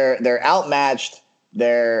 They're outmatched.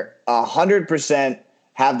 They're 100%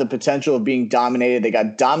 have the potential of being dominated. They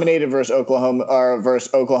got dominated versus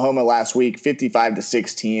Oklahoma last week,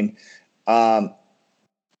 55-16. At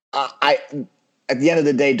the end of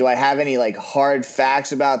the day, do I have any hard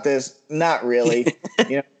facts about this? Not really.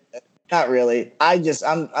 Not really. I'm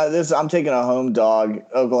taking a home dog,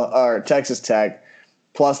 Texas Tech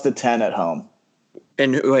plus the 10 at home.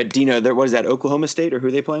 And Dino, what is that, Oklahoma State, or who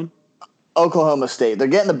are they playing? Oklahoma State. They're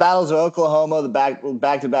getting the battles of Oklahoma, the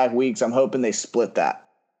back-to-back weeks. I'm hoping they split that.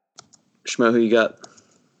 Schmo, who you got?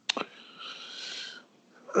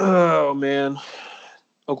 Oh, man.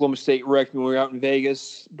 Oklahoma State wrecked me when we were out in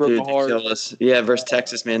Vegas. Broke my heart. Kill us. Yeah, versus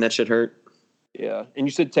Texas, man. That shit hurt. Yeah. And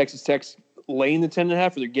you said Texas Tech's laying the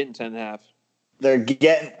 10.5, or they're getting 10.5? They're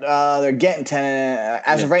getting 10.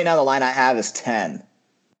 As of right now, the line I have is 10.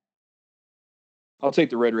 I'll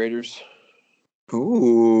take the Red Raiders.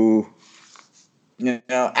 Ooh.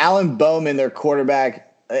 Alan Bowman, their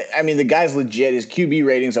quarterback, I mean, the guy's legit. His QB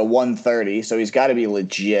rating's a 130, so he's got to be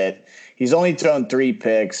legit. He's only thrown 3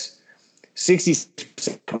 picks,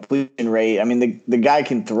 60% completion rate. I mean, the guy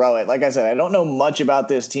can throw it. Like I said, I don't know much about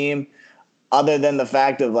this team other than the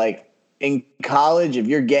fact of, in college, if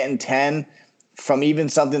you're getting 10 from even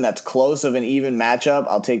something that's close of an even matchup,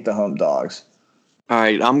 I'll take the home dogs. All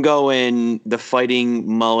right, I'm going the Fighting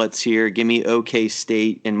Mullets here. Give me OK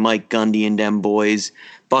State and Mike Gundy and them boys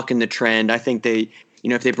bucking the trend. I think they,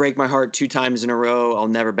 if they break my heart 2 times in a row, I'll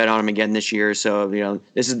never bet on them again this year. So,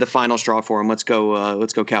 this is the final straw for them. Let's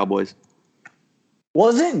go Cowboys.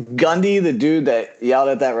 Wasn't Gundy the dude that yelled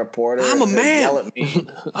at that reporter? I'm a man. Yell at me.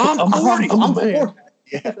 I'm horny.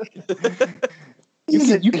 Yeah. You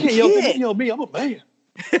You can't yell at me. I'm a man.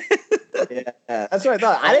 Yeah, that's what I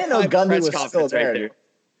thought. I didn't know Gundy was still there, dude.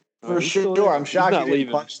 For sure. I'm shocked he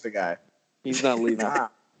didn't punch the guy. He's not leaving.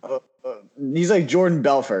 He's like Jordan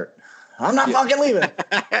Belfort. I'm not fucking leaving.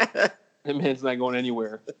 That man's not going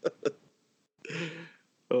anywhere.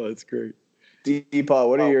 Oh, that's great. D-Paul,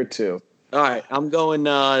 what are your two? All right, I'm going.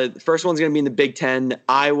 First one's going to be in the Big Ten.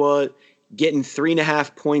 Iowa getting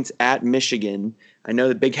 3.5 points at Michigan. I know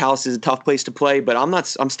the Big House is a tough place to play, but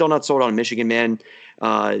I'm still not sold on Michigan, man.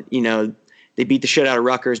 They beat the shit out of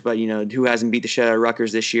Rutgers, but who hasn't beat the shit out of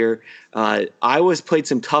Rutgers this year? Iowa's played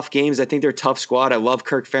some tough games. I think they're a tough squad. I love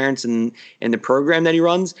Kirk Ferentz and the program that he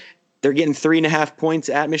runs. They're getting 3.5 points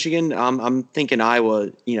at Michigan. I'm thinking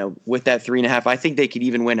Iowa, with that 3.5, I think they could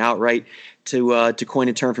even win outright. To coin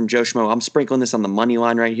a term from Joe Schmo, I'm sprinkling this on the money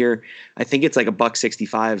line right here. I think it's like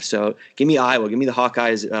 $1.65. So give me Iowa. Give me the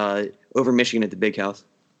Hawkeyes over Michigan at the Big House.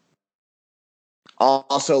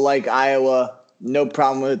 Also, like Iowa, no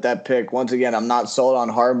problem with that pick. Once again, I'm not sold on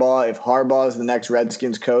Harbaugh. If Harbaugh is the next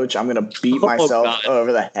Redskins coach, I'm going to beat myself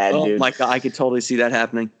over the head, dude. Oh, my God. I could totally see that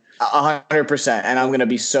happening. 100%. And I'm going to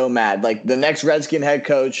be so mad. Like, the next Redskin head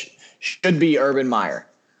coach should be Urban Meyer.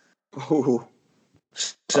 Ooh.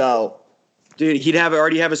 So... Dude, he'd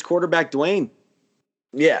already have his quarterback, Dwayne.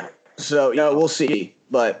 Yeah. So, we'll see.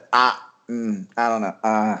 But I don't know.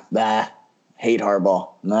 Hate Harbaugh.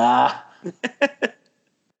 Nah.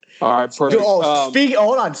 All right, perfect. Hold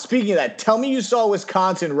on. Speaking of that, tell me you saw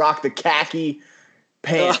Wisconsin rock the khaki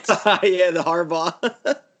pants. Yeah, the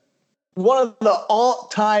Harbaugh. One of the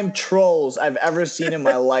all-time trolls I've ever seen in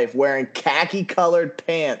my life wearing khaki-colored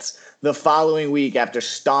pants the following week after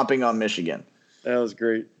stomping on Michigan. That was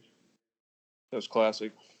great. That was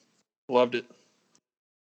classic. Loved it.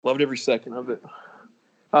 Loved every second of it.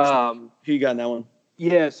 Who you got in that one?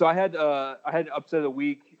 Yeah, so I had upset of the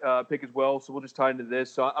week pick as well, so we'll just tie into this.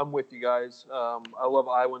 So I'm with you guys. I love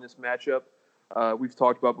Iowa in this matchup. We've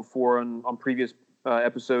talked about before on previous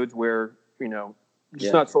episodes where,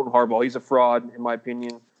 not sold on Harbaugh. He's a fraud, in my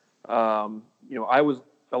opinion. I was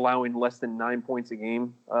allowing less than 9 points a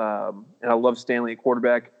game, and I love Stanley at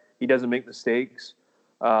quarterback. He doesn't make mistakes.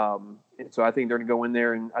 And so I think they're going to go in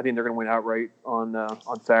there, and I think they're going to win outright on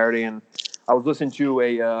Saturday. And I was listening to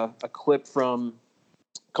a clip from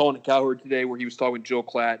Colin Cowherd today where he was talking with Joel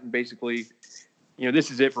Klatt, and basically,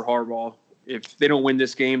 this is it for Harbaugh. If they don't win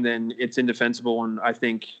this game, then it's indefensible, and I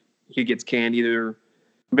think he gets canned either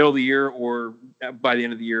middle of the year or by the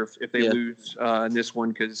end of the year if they lose in this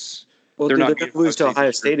one, because they're not going to lose to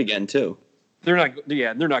Ohio State again too. They're not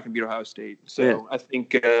going to beat Ohio State. So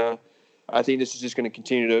yeah. I think this is just going to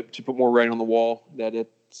continue to put more writing on the wall that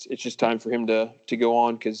it's just time for him to go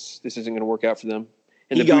on, because this isn't going to work out for them.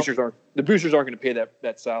 And the boosters aren't going to pay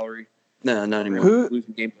that salary. No, not anymore.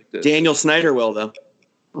 Losing games like this. Daniel Snyder will, though.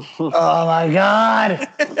 Oh my God.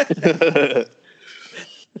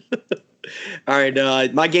 All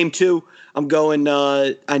right, my game 2. I'm going.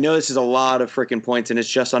 I know this is a lot of freaking points, and it's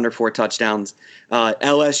just under 4 touchdowns.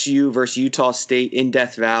 LSU versus Utah State in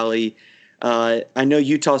Death Valley. I know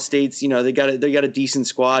Utah State's, they got a decent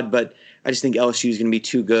squad, but I just think LSU is going to be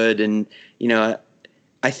too good. And,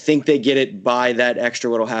 I think they get it by that extra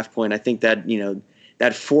little half point. I think that,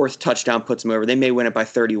 that 4th touchdown puts them over. They may win it by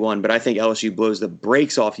 31, but I think LSU blows the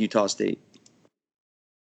brakes off Utah State.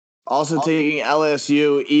 Also taking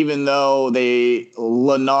LSU, even though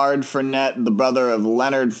Leonard Fournette, the brother of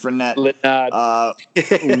Leonard Fournette,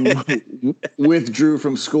 withdrew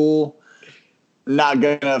from school. Not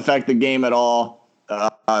going to affect the game at all.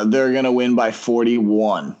 They're going to win by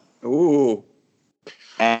 41. Ooh.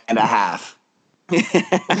 And a half.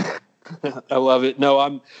 I love it.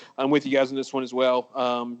 No, I'm with you guys on this one as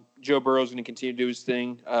well. Joe Burrow's going to continue to do his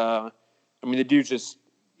thing. The dude's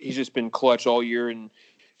he's just been clutch all year, and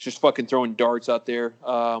just fucking throwing darts out there.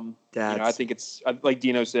 I think it's, like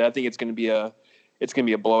Dino said, I think it's going to be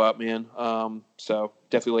a blowout, man. So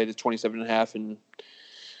definitely lay this 27.5 and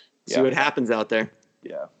see what happens out there.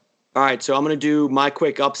 Yeah. All right, so I'm going to do my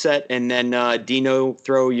quick upset, and then Dino,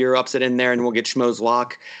 throw your upset in there, and we'll get Schmo's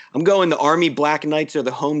lock. I'm going the Army Black Knights are the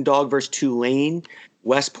home dog versus Tulane.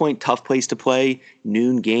 West Point, tough place to play,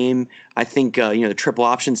 noon game. I think, the triple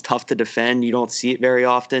option's tough to defend. You don't see it very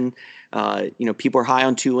often. People are high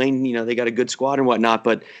on Tulane. They got a good squad and whatnot,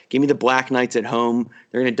 but give me the Black Knights at home.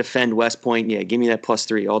 They're going to defend West Point. Yeah, give me that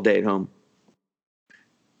 +3 all day at home.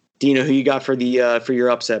 Dino, who you got for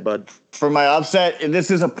your upset, bud? For my upset,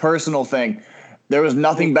 this is a personal thing. There was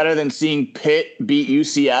nothing better than seeing Pitt beat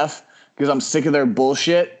UCF, because I'm sick of their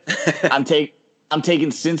bullshit. I'm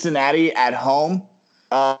taking Cincinnati at home.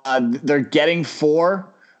 They're getting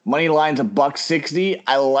 4. Money line's $1.60.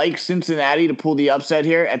 I like Cincinnati to pull the upset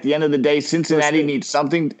here. At the end of the day, Cincinnati needs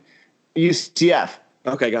something. UCF.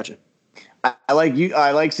 Okay, gotcha. I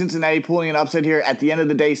like Cincinnati pulling an upset here. At the end of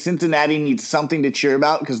the day, Cincinnati needs something to cheer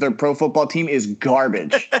about because their pro football team is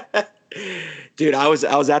garbage. Dude, I was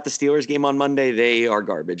at the Steelers game on Monday. They are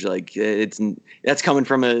garbage. Like that's coming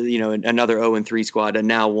from another 0-3 squad and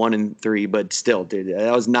now 1-3, but still, dude,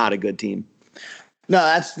 that was not a good team. No,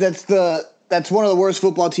 that's one of the worst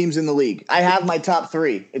football teams in the league. I have my top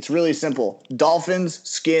 3. It's really simple: Dolphins,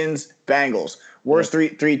 Skins, Bengals. Worst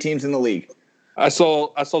three teams in the league. I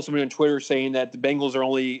saw somebody on Twitter saying that the Bengals are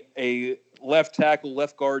only a left tackle,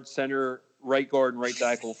 left guard, center, right guard, and right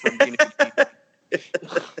tackle from being a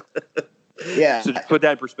Yeah. So just put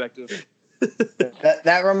that in perspective.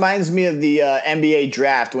 That reminds me of the NBA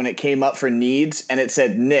draft when it came up for needs and it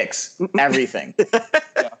said Knicks, everything.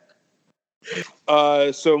 Yeah.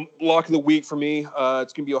 So lock of the week for me,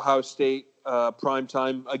 it's going to be Ohio State prime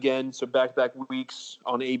time again. So back-to-back weeks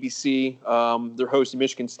on ABC. They're hosting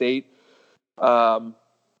Michigan State. Bottom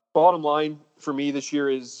line for me this year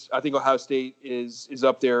is I think Ohio State is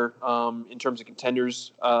up there in terms of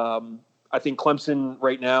contenders. I think Clemson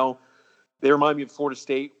right now, they remind me of Florida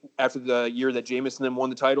State after the year that Jameis and them won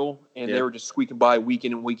the title, and they were just squeaking by week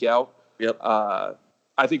in and week out. Yep. I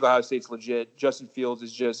think Ohio State's legit. Justin Fields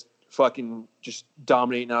is just fucking just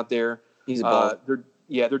dominating out there. He's a ball.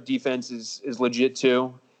 Their defense is legit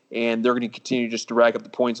too, and they're going to continue just to rack up the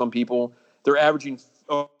points on people. They're averaging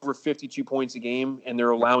over 52 points a game, and they're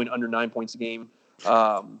allowing under 9 points a game.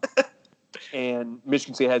 And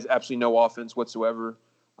Michigan State has absolutely no offense whatsoever.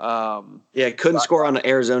 Couldn't score on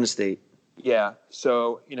Arizona State. Yeah,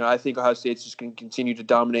 so I think Ohio State's just going to continue to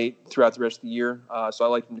dominate throughout the rest of the year. So I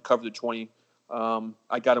like them to cover the 20.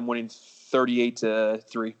 I got them winning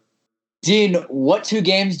 38-3. Dean, what 2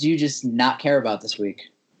 games do you just not care about this week?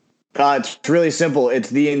 It's really simple.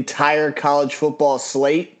 It's the entire college football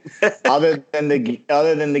slate, other than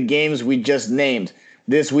the games we just named.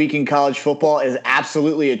 This week in college football is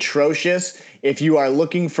absolutely atrocious. If you are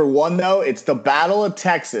looking for one, though, it's the Battle of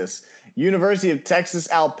Texas. University of Texas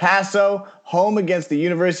El Paso, home against the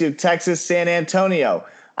University of Texas San Antonio.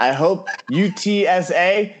 I hope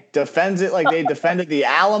UTSA defends it like they defended the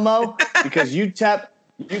Alamo, because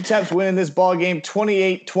UTEP's winning this ball game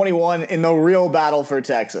 28-21 in the real battle for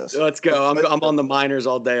Texas. Let's go. I'm on the Miners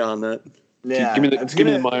all day on that. Yeah, give me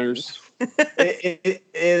the Miners.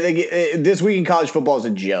 This week in college football is a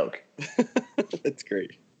joke. That's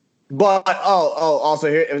great. But also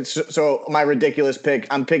here, so my ridiculous pick,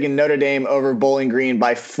 I'm picking Notre Dame over Bowling Green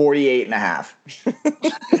by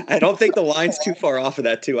 48.5. I don't think the line's too far off of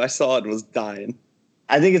that too. I saw it and was dying.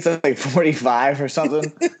 I think it's like 45 or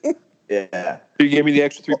something. Yeah. You gave me the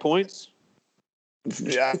extra 3 points?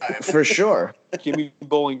 Yeah, for sure. Give me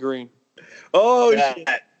Bowling Green. Oh, shit.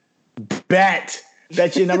 Bet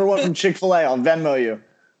you number 1 from Chick-fil-A. I'll Venmo you.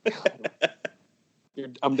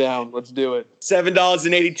 I'm down. Let's do it.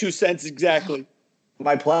 $7.82 exactly.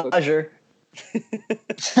 My pleasure.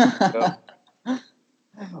 Well,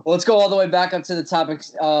 let's go all the way back up to the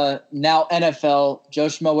topics. Now NFL. Joe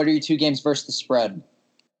Schmo, what are your 2 games versus the spread?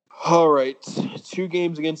 All right. 2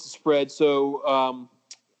 games against the spread. So,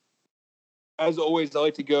 as always, I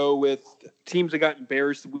like to go with teams that got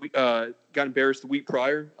embarrassed the week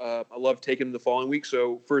prior. I love taking them the following week.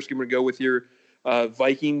 So first game, we're going to go with your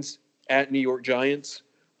Vikings at New York Giants.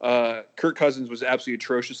 Kirk Cousins was absolutely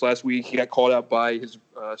atrocious last week. He got called out by his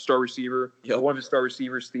star receiver, one of his star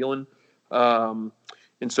receivers, Thielen.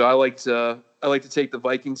 And so I like to take the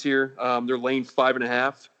Vikings here. They're laying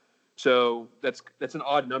 5.5. So that's an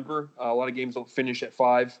odd number. A lot of games will finish at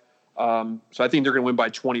 5. So I think they're going to win by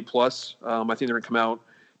 20 plus. I think they're going to come out.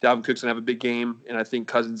 Dalvin Cook's going to have a big game, and I think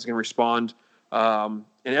Cousins is going to respond. And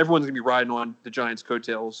everyone's going to be riding on the Giants'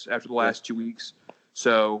 coattails after the last 2 weeks.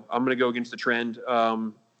 So I'm going to go against the trend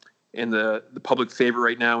and the public favorite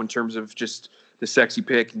right now in terms of just the sexy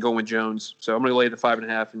pick and going with Jones. So I'm going to lay the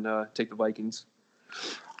 5.5 and take the Vikings.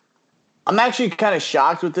 I'm actually kind of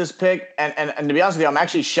shocked with this pick, and to be honest with you, I'm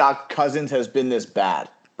actually shocked Cousins has been this bad.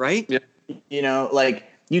 Right? Yeah.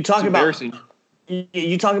 You talk about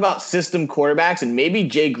system quarterbacks, and maybe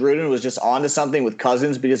Jay Gruden was just onto something with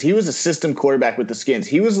Cousins because he was a system quarterback with the Skins.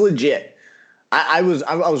 He was legit. I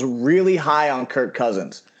was really high on Kirk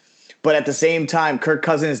Cousins, but at the same time, Kirk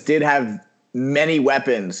Cousins did have many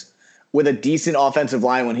weapons with a decent offensive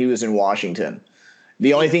line when he was in Washington.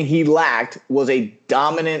 The only thing he lacked was a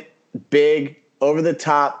dominant, big,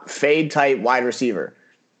 over-the-top, fade-type wide receiver,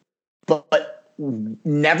 but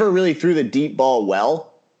never really threw the deep ball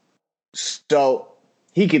well. So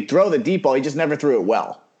he could throw the deep ball, he just never threw it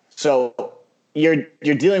well. So you're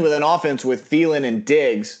dealing with an offense with Thielen and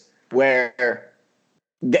Diggs where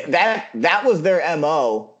that was their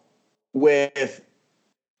MO with,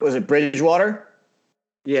 was it Bridgewater?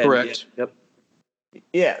 Yeah, correct. Yep.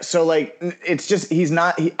 Yeah, so like it's just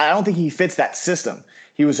I don't think he fits that system.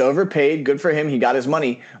 He was overpaid, good for him, he got his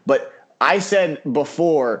money, but I said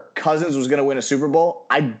before Cousins was going to win a Super Bowl.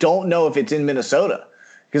 I don't know if it's in Minnesota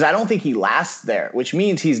because I don't think he lasts there, which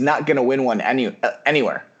means he's not going to win one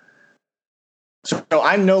anywhere. So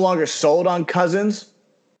I'm no longer sold on Cousins,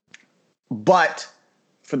 but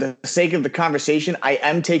for the sake of the conversation, I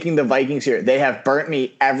am taking the Vikings here. They have burnt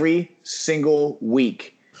me every single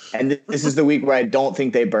week. And this is the week where I don't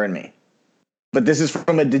think they burn me. But this is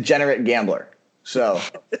from a degenerate gambler. So,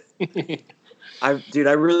 I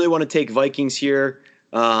really want to take Vikings here.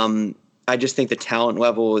 I just think the talent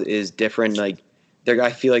level is different. Like,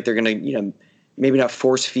 I feel like they're going to, maybe not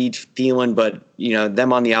force feed Thielen, but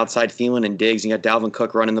them on the outside, Thielen and Diggs. You got Dalvin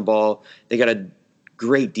Cook running the ball. They got a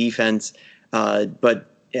great defense, but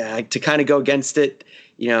to kind of go against it.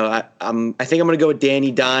 I think I'm going to go with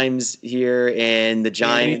Danny Dimes here and the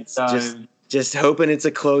Giants. Just hoping it's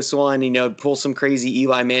a close one. Pull some crazy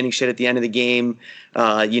Eli Manning shit at the end of the game.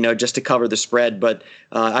 Just to cover the spread. But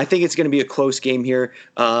I think it's going to be a close game here.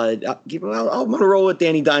 I'm going to roll with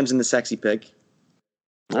Danny Dimes in the sexy pick.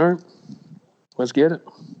 All right, let's get it.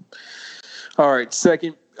 All right,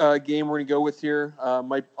 second game we're going to go with here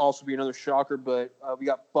might also be another shocker, but we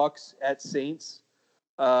got Bucs at Saints.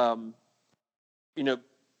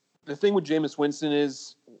 The thing with Jameis Winston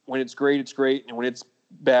is when it's great, it's great. And when it's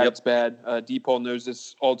bad, it's bad. DePaul knows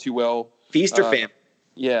this all too well. Feast or fam.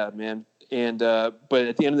 Yeah, man. And but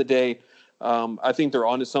at the end of the day, I think they're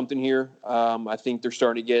onto something here. I think they're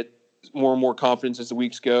starting to get more and more confidence as the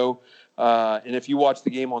weeks go. And if you watch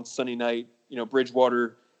the game on Sunday night,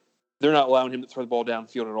 Bridgewater, they're not allowing him to throw the ball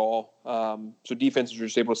downfield at all. So defenses are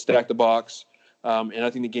just able to stack the box. And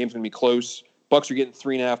I think the game's going to be close. Bucs are getting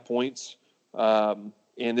 3.5 points.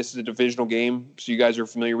 And this is a divisional game, so you guys are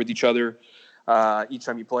familiar with each other each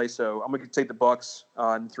time you play. So I'm going to take the Bucs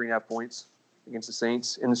on 3.5 points against the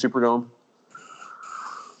Saints in the Superdome.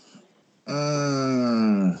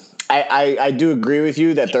 I do agree with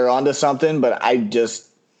you that they're onto something, but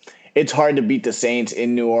it's hard to beat the Saints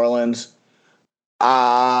in New Orleans.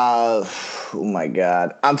 Oh my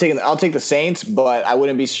God, I'll take the Saints, but I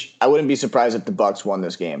wouldn't be surprised if the Bucs won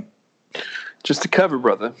this game. Just to cover,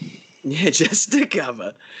 brother. Yeah, just to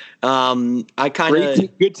cover. I kind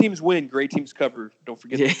of good teams win, great teams cover. Don't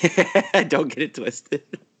forget. Yeah, don't get it twisted.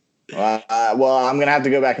 Well, I'm gonna have to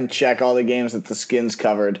go back and check all the games that the Skins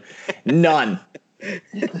covered. None.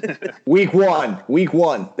 Week one.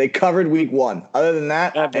 They covered week 1. Other than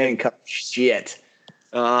that, they didn't cover shit.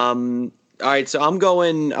 All right, so I'm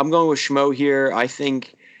going with Schmo here. I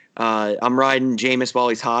think I'm riding Jameis while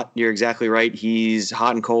he's hot. You're exactly right. He's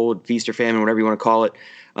hot and cold, feast or famine, whatever you want to call it.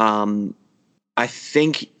 I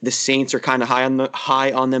think the Saints are kind of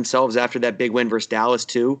high on themselves after that big win versus Dallas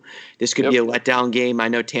too. This could be a letdown game. I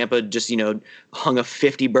know Tampa just hung a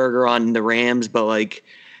 50 burger on the Rams, but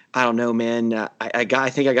I don't know, man. I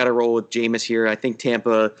think I got to roll with Jameis here. I think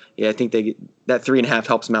Tampa. Yeah, I think that 3.5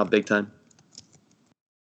 helps them out big time.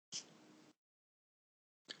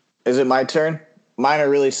 Is it my turn? Mine are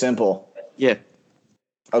really simple. Yeah.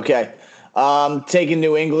 Okay. Taking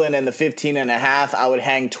New England and the 15.5, I would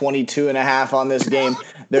hang 22.5 on this game.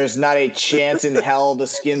 There's not a chance in hell the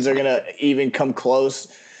Skins are going to even come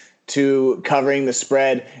close to covering the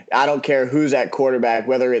spread. I don't care who's at quarterback,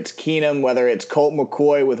 whether it's Keenum, whether it's Colt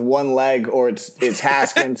McCoy with one leg, or it's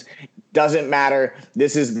Haskins. Doesn't matter.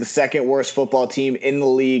 This is the second worst football team in the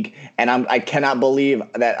league, and I cannot believe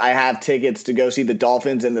that I have tickets to go see the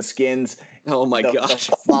Dolphins and the Skins. Oh my gosh!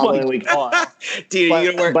 The following week, dude,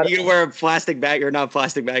 you gonna wear a plastic bag or not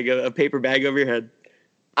plastic bag, a paper bag over your head?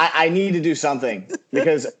 I need to do something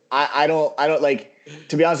because I don't like.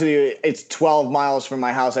 To be honest with you, it's 12 miles from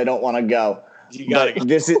my house. I don't want to go. You gotta go.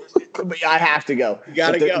 I have to go. You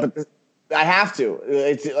gotta go. I have to.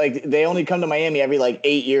 It's like they only come to Miami every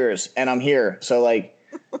 8 years, and I'm here. So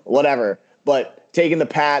whatever. But taking the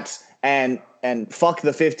Pats and fuck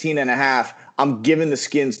the 15.5. I'm giving the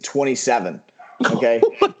Skins 27. Okay,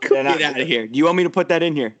 get out of here. Do you want me to put that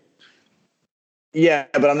in here? Yeah,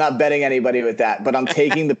 but I'm not betting anybody with that. But I'm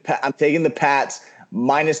taking the Pats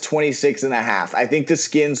minus 26.5. I think the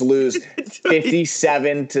Skins lose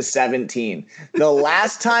 57-17. The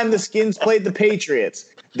last time the Skins played the Patriots,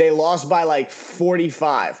 they lost by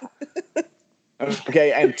 45.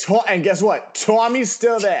 Okay, and guess what? Tommy's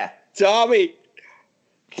still there. Tommy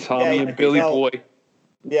and Billy Boy.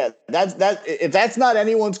 Yeah, if that's not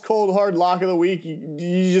anyone's cold hard lock of the week,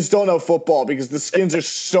 you just don't know football because the Skins are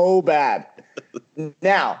so bad.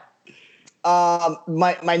 Now,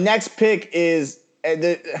 my next pick is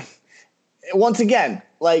once again,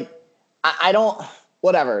 like I don't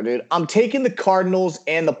whatever, dude. I'm taking the Cardinals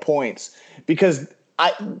and the points because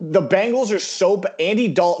the Bengals are Andy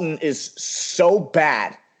Dalton is so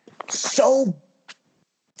bad. So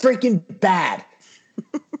freaking bad.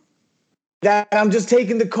 That I'm just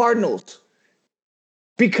taking the Cardinals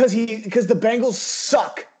because the Bengals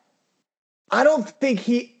suck. I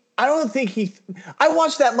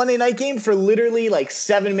watched that Monday night game for literally like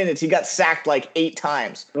 7 minutes. He got sacked like 8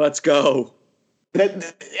 times. Let's go.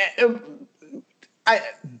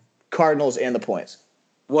 Cardinals and the points.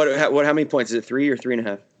 What? How many points is it? 3 or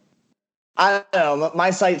 3.5? I don't know. My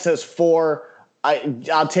site says 4.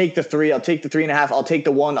 I'll take the 3. I'll take the 3.5. I'll take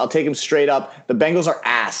the 1. I'll take them straight up. The Bengals are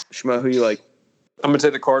ass. Shmo, who you like? I'm gonna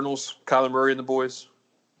take the Cardinals. Kyler Murray and the boys.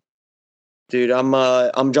 Dude,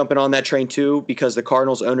 I'm jumping on that train too because the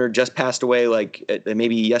Cardinals owner just passed away like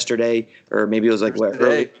maybe yesterday or maybe it was like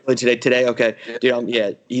early today. Okay, yeah.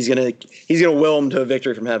 Dude, he's gonna will him to a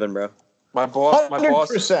victory from heaven, bro. My boss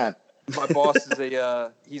 100%. My boss is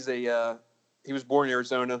he was born in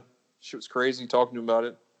Arizona. Shit was crazy talking to him about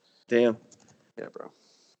it. Damn. Yeah, bro.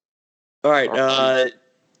 All right.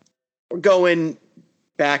 We're going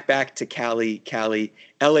back to Cali.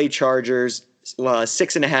 LA Chargers,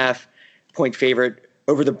 6.5 point favorite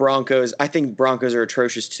over the Broncos. I think Broncos are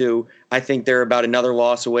atrocious too. I think they're about another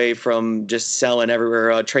loss away from just selling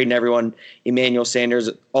everywhere, trading everyone. Emmanuel Sanders,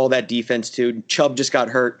 all that defense too. Chubb just got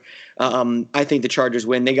hurt. I think the Chargers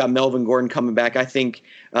win. They got Melvin Gordon coming back. I think,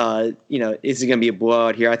 it's going to be a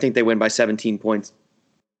blowout here. I think they win by 17 points.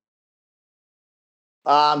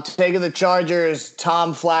 I'm taking the Chargers,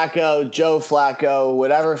 Tom Flacco, Joe Flacco,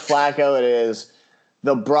 whatever Flacco it is.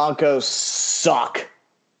 The Broncos suck.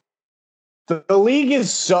 The league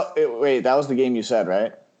is so. Wait, that was the game you said,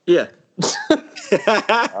 right? Yeah.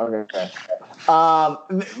 Okay.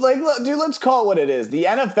 Look, dude, let's call it what it is. The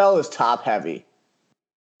NFL is top heavy.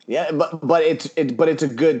 Yeah, but it's a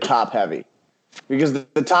good top heavy because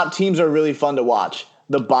the top teams are really fun to watch.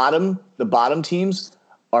 The bottom teams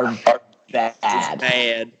are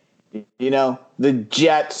bad. You know, the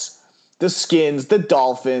Jets, the Skins, the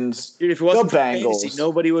Dolphins, dude, if it wasn't the Bengals. Fantasy,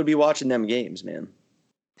 nobody would be watching them games, man.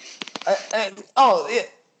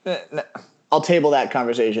 I'll table that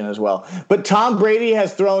conversation as well. But Tom Brady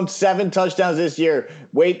has thrown 7 touchdowns this year.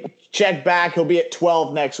 Wait, check back. He'll be at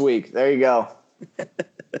 12 next week. There you go.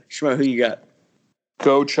 Shmo, who you got?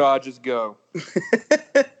 Go Chargers, go.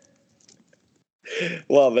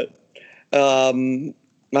 Love it.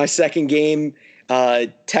 My second game,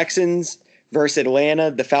 Texans versus Atlanta.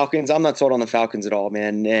 The Falcons. I'm not sold on the Falcons at all,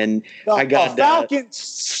 man. And I got Falcons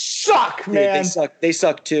suck, man. Dude, they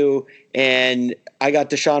suck too. And I got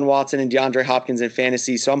Deshaun Watson and DeAndre Hopkins in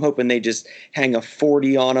fantasy, so I'm hoping they just hang a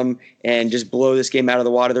 40 on them and just blow this game out of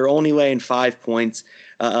the water. They're only laying 5 points.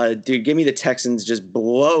 Dude, give me the Texans just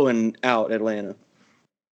blowing out Atlanta.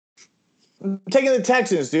 I'm taking the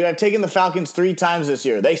Texans, dude. I've taken the Falcons 3 times this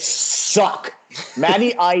year. They suck.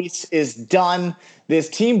 Matty Ice is done. This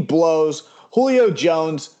team blows. Julio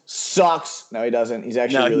Jones sucks. No, he doesn't. He's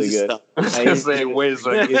actually really good.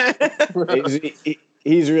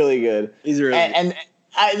 He's really good. He's really good. And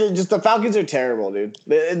just the Falcons are terrible, dude.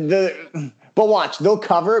 But watch, they'll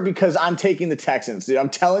cover because I'm taking the Texans, dude. I'm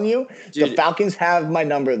telling you, dude, the Falcons have my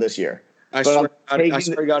number this year. I swear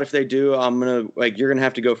to God, if they do, you're gonna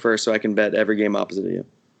have to go first so I can bet every game opposite of you.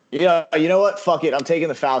 Yeah, you know what? Fuck it. I'm taking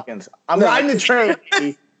the Falcons. I'm riding the train.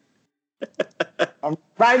 I'm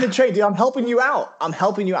riding the train, dude. I'm helping you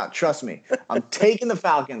out. Trust me. I'm taking the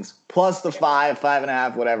Falcons plus the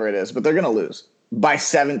 5.5, whatever it is. But they're gonna lose by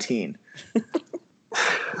 17.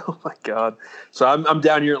 Oh my God! So I'm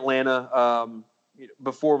down here in Atlanta.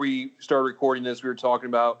 Before we started recording this, we were talking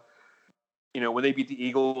about, when they beat the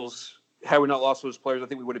Eagles, had we not lost those players, I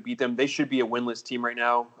think we would have beat them. They should be a winless team right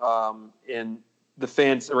now. And the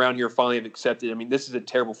fans around here finally have accepted. I mean, this is a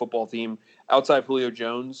terrible football team. Outside of Julio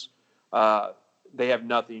Jones, they have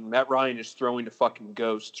nothing. Matt Ryan is throwing to fucking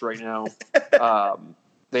ghosts right now.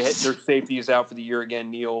 Their safety is out for the year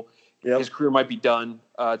again, Neil. Yep. His career might be done.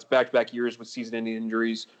 It's back-to-back years with season-ending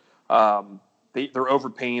injuries. They're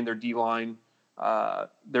overpaying their D-line.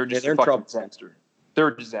 They're just a fucking disaster. They're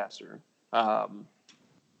a disaster.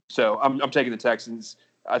 So I'm taking the Texans.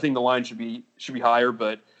 I think the line should be higher,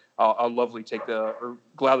 but I'll gladly take the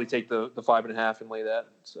 5.5 and lay that.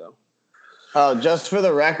 So. Just for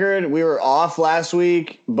the record, we were off last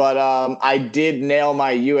week, but I did nail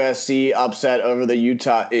my USC upset over the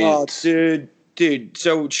Utah Utes. Oh, dude. Dude,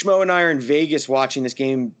 so Schmo and I are in Vegas watching this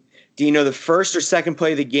game. Do you know the first or second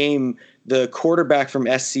play of the game, the quarterback from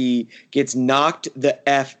SC gets knocked the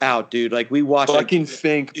F out, dude? Like, we watched. Fucking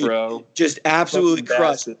Fink, bro. Just absolutely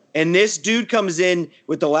crushed. And this dude comes in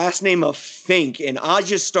with the last name of Fink, and I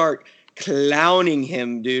just start clowning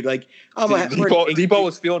him, dude. Like, Depot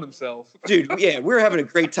was feeling himself. Dude, yeah, we were having a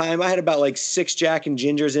great time. I had about like 6 Jack and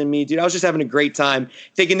Gingers in me, dude. I was just having a great time,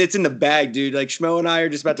 thinking it's in the bag, dude. Like, Schmo and I are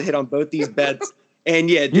just about to hit on both these bets. And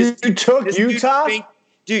yeah, you took Utah?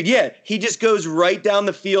 Dude, yeah, he just goes right down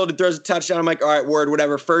the field and throws a touchdown. I'm like, all right, word,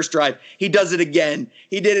 whatever. First drive, he does it again.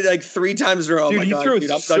 He did it like 3 times in a row. Dude, oh my God,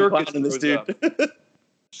 dude, I'm done clowning this dude.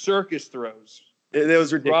 Circus throws. It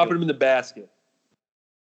was ridiculous. Dropping him in the basket.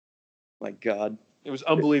 My God. It was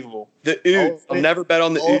unbelievable. The Utes. I'll never bet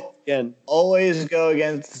on the Utes again. Always go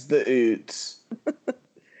against the Utes.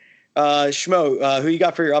 Schmo, who you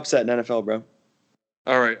got for your upset in NFL, bro?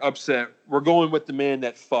 All right, upset. We're going with the man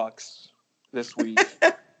that fucks this week.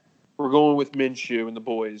 We're going with Minshew and the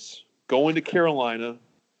boys. Going to Carolina.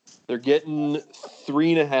 They're getting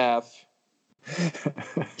 3.5.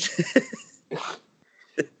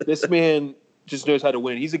 This man just knows how to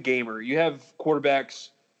win. He's a gamer. You have quarterbacks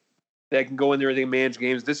that can go in there and they manage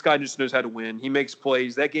games. This guy just knows how to win. He makes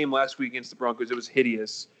plays. That game last week against the Broncos, it was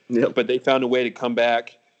hideous. Yep. But they found a way to come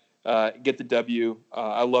back, get the W.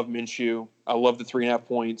 I love Minshew. I love the 3.5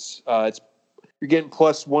 points. You're getting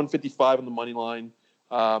plus 155 on the money line.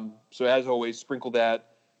 So as always, sprinkle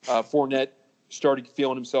that. Fournette started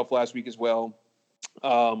feeling himself last week as well.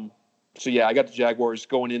 So yeah, I got the Jaguars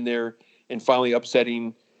going in there and finally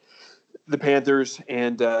upsetting the Panthers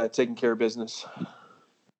and taking care of business.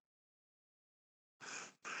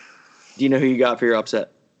 Do you know who you got for your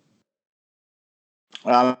upset?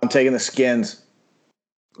 I'm taking the Skins.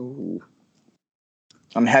 Ooh.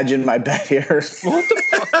 I'm hedging my bet here. What the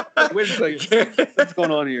fuck? Wait a second. What's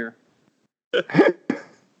going on here?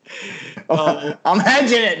 I'm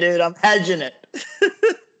hedging it, dude. I'm hedging it.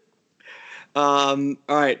 All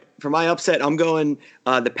right. For my upset, I'm going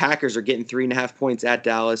the Packers are getting 3.5 points at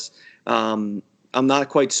Dallas. I'm not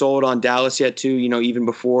quite sold on Dallas yet, too. You know, even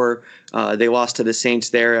before they lost to the Saints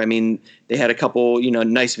there. I mean, they had a couple,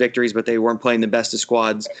 nice victories, but they weren't playing the best of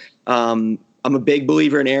squads. I'm a big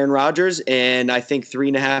believer in Aaron Rodgers, and I think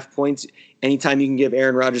 3.5 points. Anytime you can give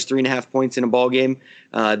Aaron Rodgers 3.5 points in a ball game,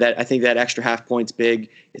 I think that extra half point's big.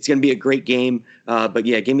 It's going to be a great game. But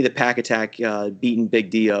yeah, give me the Pack Attack beating Big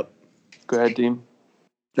D up. Go ahead, Dean.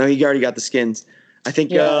 No, you already got the Skins. I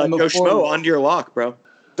think go Schmo onto your lock, bro.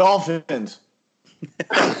 Dolphins.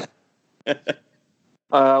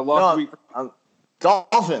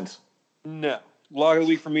 Dolphins. No. Lock of the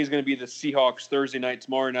week for me is going to be the Seahawks Thursday night,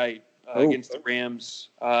 tomorrow night against the Rams.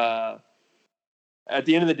 At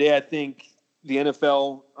the end of the day, I think the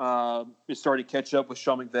NFL is starting to catch up with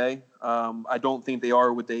Sean McVay. I don't think they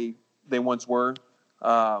are what they once were.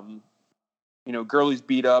 Gurley's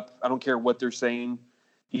beat up. I don't care what they're saying.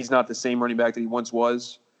 He's not the same running back that he once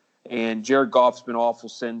was. And Jared Goff's been awful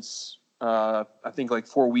since, I think, like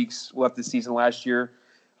 4 weeks left this season last year.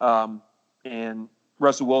 And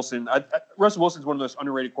Russell Wilson. Russell Wilson's one of the most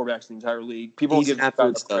underrated quarterbacks in the entire league. People don't give him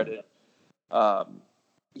enough credit.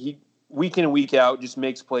 He week in and week out just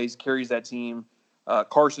makes plays, carries that team.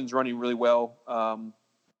 Carson's running really well.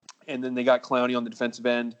 And then they got Clowney on the defensive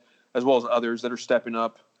end, as well as others that are stepping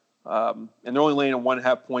up. And they're only laying at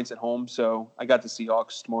 1.5 points at home. So I got the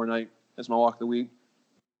Seahawks tomorrow night as my lock of the week.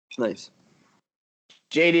 Nice.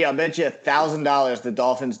 JD, I'll bet you $1,000 the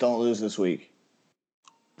Dolphins don't lose this week.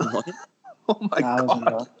 What? Oh my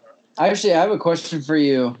God. Actually, I have a question for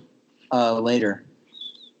you later.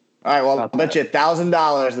 All right, well, I'll bet you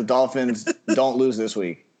 $1,000 the Dolphins don't lose this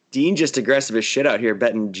week. Dean just aggressive as shit out here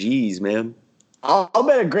betting G's, man. I'll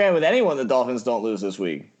bet $1,000 with anyone the Dolphins don't lose this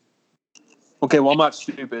week. Okay, well, I'm not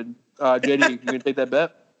stupid. JD, you going to take that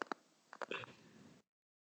bet?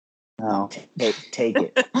 No. Take it. Take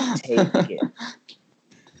it.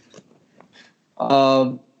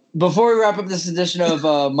 Before we wrap up this edition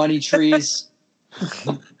of Money Trees,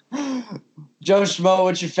 Joe Schmo,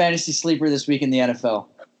 what's your fantasy sleeper this week in the NFL?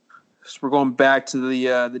 So we're going back to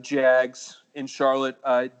the Jags in Charlotte.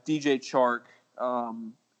 DJ Chark.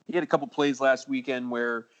 He had a couple plays last weekend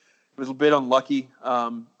where it was a bit unlucky.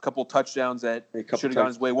 A couple touchdowns that should have gone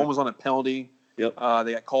his way. One was on a penalty. Yep.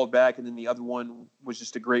 They got called back, and then the other one was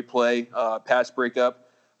just a great play, pass breakup.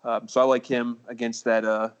 So I like him against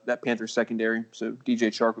that Panthers secondary. So DJ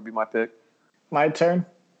Chark would be my pick. My turn?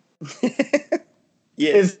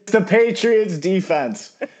 Yeah. It's the Patriots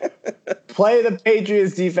defense. Play the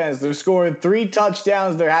Patriots defense. They're scoring 3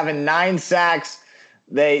 touchdowns. They're having 9 sacks.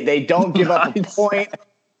 They don't give up a point.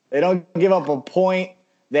 They don't give up a point.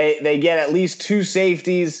 They get at least 2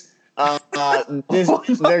 safeties.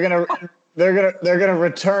 They're gonna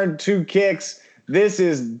return 2 kicks. This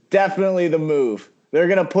is definitely the move. They're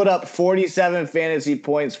gonna put up 47 fantasy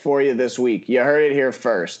points for you this week. You heard it here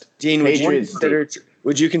first. Dean,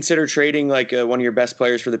 would you consider trading like one of your best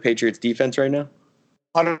players for the Patriots defense right now?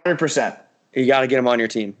 100%. You got to get him on your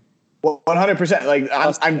team. 100%.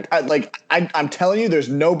 Like I'm telling you, there's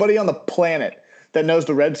nobody on the planet that knows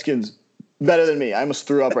the Redskins better than me. I almost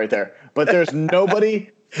threw up right there. But there's nobody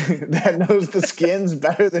that knows the Skins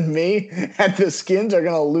better than me, and the Skins are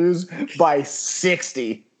gonna lose by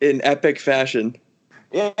 60 in epic fashion.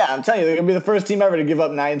 Yeah, I'm telling you, they're gonna be the first team ever to give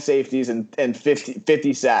up 9 safeties and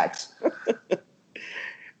 50 sacks.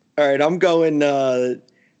 All right, I'm going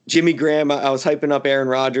Jimmy Graham. I was hyping up Aaron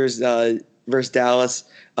Rodgers versus Dallas.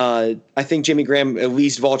 I think Jimmy Graham at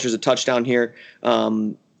least vultures a touchdown here.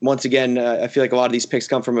 Once again, I feel like a lot of these picks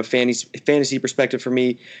come from a fantasy perspective for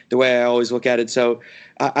me, the way I always look at it. So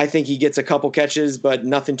I think he gets a couple catches, but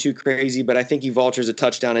nothing too crazy. But I think he vultures a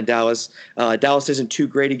touchdown at Dallas. Dallas isn't too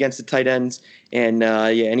great against the tight ends. And,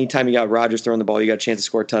 anytime you got Rodgers throwing the ball, you got a chance to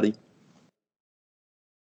score a tutty.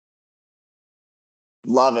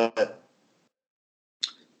 Love it.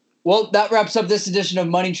 Well, that wraps up this edition of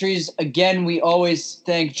Money Trees. Again, we always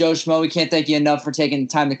thank Joe Schmo. We can't thank you enough for taking the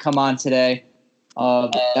time to come on today.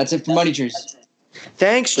 That's it for Money Trees.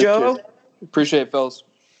 Thanks, Joe. Appreciate it, fellas.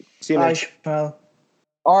 See you, Mitch. Bye.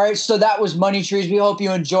 All right, so that was Money Trees. We hope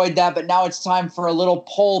you enjoyed that, but now it's time for a little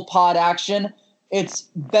poll pod action. It's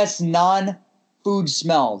best non-food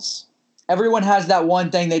smells. Everyone has that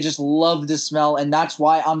one thing they just love to smell, and that's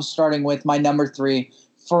why I'm starting with my number 3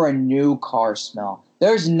 for a new car smell.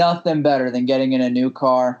 There's nothing better than getting in a new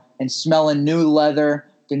car and smelling new leather,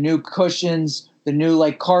 the new cushions, the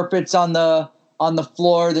new carpets on the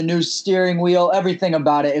floor, the new steering wheel, everything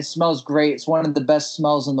about it. It smells great. It's one of the best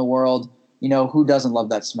smells in the world. You know, who doesn't love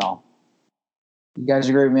that smell? You guys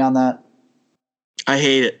agree with me on that? I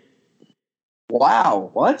hate it. Wow.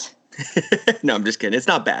 What? No, I'm just kidding. It's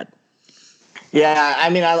not bad. Yeah, I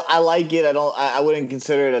mean, I like it. I wouldn't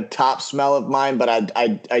consider it a top smell of mine, but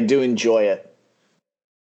I do enjoy it.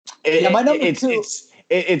 My number 2.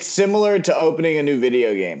 It's similar to opening a new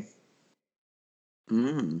video game.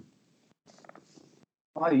 Mm.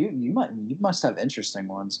 Oh, you must have interesting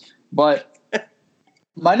ones. But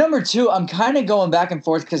my number 2, I'm kind of going back and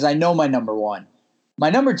forth because I know my number 1. My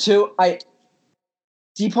number 2,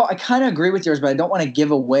 Deepaul, I kind of agree with yours, but I don't want to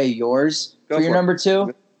give away yours for your number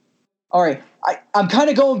 2. All right. I'm kind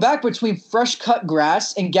of going back between fresh cut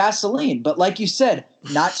grass and gasoline. But like you said,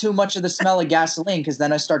 not too much of the smell of gasoline because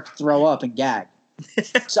then I start to throw up and gag.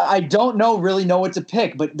 So I don't really know what to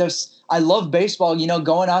pick. But I love baseball,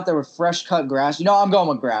 going out there with fresh cut grass. I'm going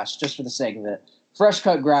with grass just for the sake of it. Fresh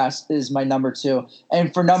cut grass is my number 2.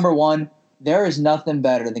 And for number 1, there is nothing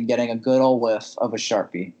better than getting a good old whiff of a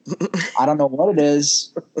Sharpie. I don't know what it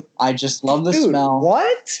is. I just love the smell.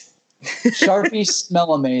 What? Sharpies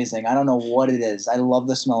smell amazing. I don't know what it is. I love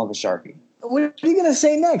the smell of a Sharpie. What are you going to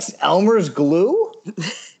say next? Elmer's glue?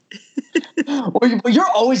 Well, you're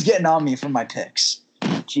always getting on me for my picks.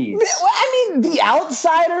 Jeez. I mean, The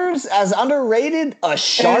Outsiders as underrated, a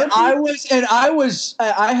Sharpie?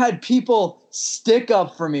 I had people stick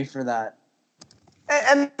up for me for that.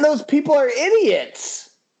 And those people are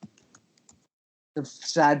idiots. The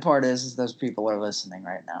sad part is those people are listening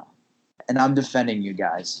right now. And I'm defending you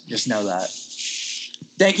guys. Just know that.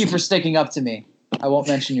 Thank you for sticking up to me. I won't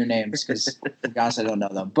mention your names because, to be honest, I don't know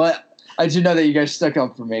them. But I do know that you guys stuck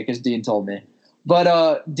up for me because Dean told me.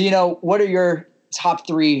 But, Dino, what are your top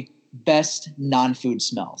 3 best non-food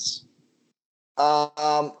smells?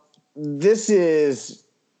 There's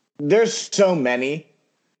so many.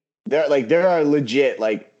 There are legit,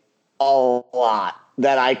 a lot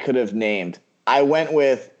that I could have named. I went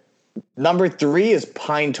with number 3 is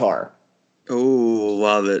pine tar. Oh,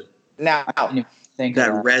 love it. Now,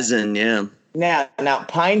 that resin, yeah. Now,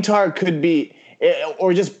 pine tar could be,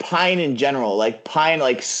 or just pine in general, pine,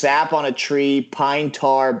 sap on a tree, pine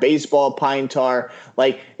tar, baseball pine tar.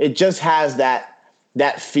 It just has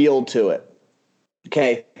that feel to it.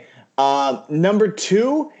 Okay. Number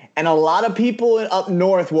 2, and a lot of people up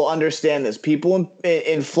north will understand this. People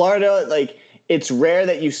in Florida, it's rare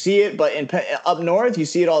that you see it, but up north, you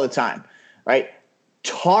see it all the time, right?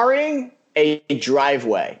 Tarring a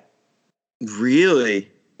driveway. Really?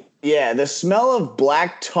 Yeah, the smell of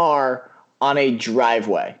black tar on a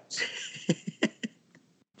driveway.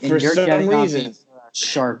 For some reason,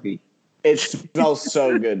 Sharpie. It smells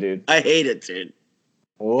so good, dude. I hate it, dude.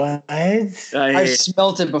 What? I've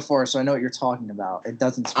smelt it before, so I know what you're talking about. It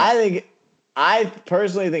doesn't smell. I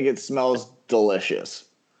personally think it smells delicious.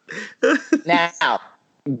 Now,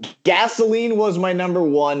 gasoline was my number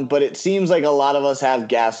one, but it seems like a lot of us have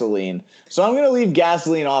gasoline. So I'm going to leave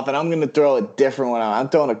gasoline off, and I'm going to throw a different one out. I'm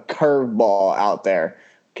throwing a curveball out there.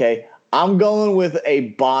 Okay, I'm going with a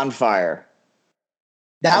bonfire.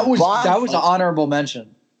 That was an honorable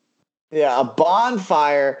mention. Yeah, a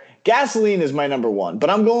bonfire. Gasoline is my number one, but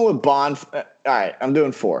I'm going with all right, I'm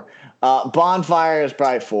doing 4. Bonfire is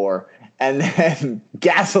probably 4, and then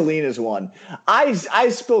gasoline is 1. I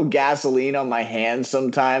spill gasoline on my hands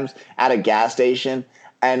sometimes at a gas station,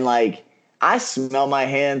 and like I smell my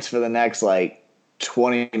hands for the next like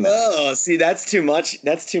 20 minutes. Oh, see, that's too much.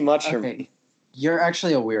 That's too much for me. You're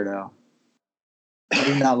actually a weirdo. I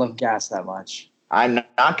do not love gas that much. I'm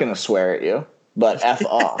not going to swear at you, but F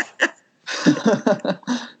off.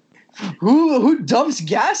 Who dumps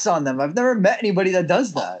gas on them? I've never met anybody that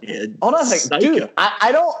does that. Yeah, hold on a second, dude.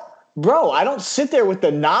 I don't sit there with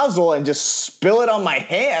the nozzle and just spill it on my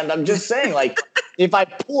hand. I'm just saying, like, if I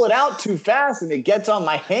pull it out too fast and it gets on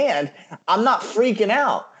my hand, I'm not freaking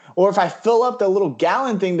out. Or if I fill up the little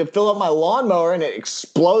gallon thing to fill up my lawnmower and it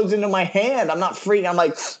explodes into my hand, I'm not freaking. I'm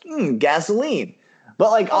like, gasoline. But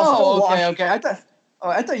like, okay.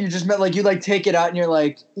 I thought you just meant like you like take it out and you're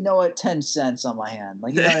like, you know what, 10 cents on my hand.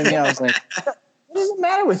 Like, you know what I mean? I was like, what does it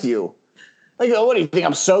matter with you? Like, what do you think?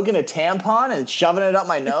 I'm soaking a tampon and shoving it up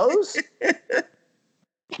my nose?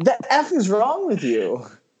 The F is wrong with you?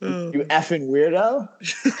 You effing weirdo.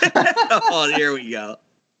 Oh, here we go.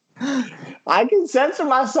 I can censor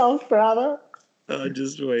myself, brother. Oh,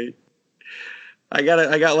 just wait. I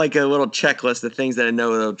got like a little checklist of things that I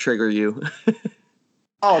know that'll trigger you.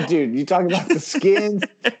 Oh, dude, you talk about the skins,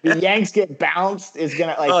 the Yanks get bounced. It's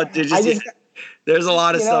gonna like. Oh, dude, there's a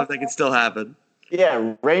lot of stuff that can still happen.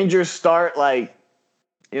 Yeah, Rangers start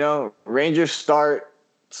Rangers start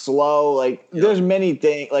slow. Like, there's many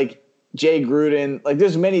things like Jay Gruden. Like,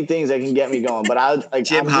 there's many things that can get me going. But I'm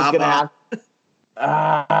just gonna have.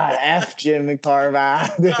 F Jim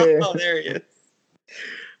McCarver. Oh, there he is.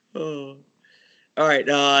 Oh. All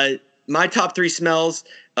right. My top 3 smells.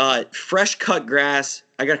 Fresh cut grass.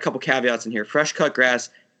 I got a couple caveats in here. Fresh cut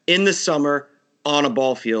grass in the summer on a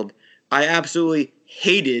ball field. I absolutely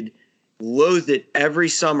loathed it every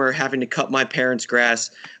summer having to cut my parents'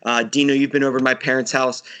 grass. Dino, you've been over to my parents'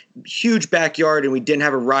 house. Huge backyard, and we didn't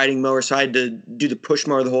have a riding mower, so I had to do the push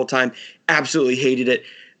mower the whole time. Absolutely hated it.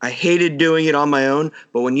 I hated doing it on my own,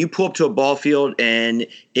 but when you pull up to a ball field and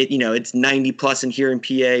it's 90 plus in here in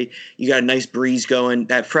PA, you got a nice breeze going,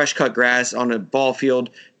 that fresh cut grass on a ball field,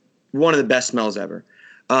 one of the best smells ever.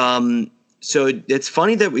 So it's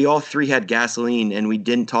funny that we all 3 had gasoline and we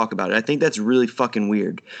didn't talk about it. I think that's really fucking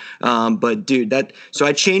weird. But dude, so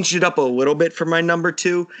I changed it up a little bit for my number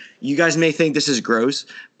 2. You guys may think this is gross,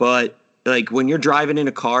 but like when you're driving in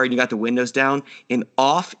a car and you got the windows down and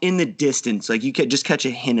off in the distance, like you can just catch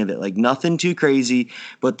a hint of it, like nothing too crazy,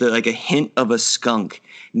 but like a hint of a skunk,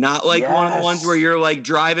 not like one of the ones where you're like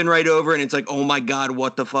driving right over and it's like, oh my God,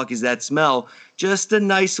 what the fuck is that smell? Just a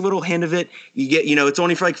nice little hint of it. You get, it's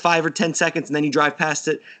only for like 5 or 10 seconds and then you drive past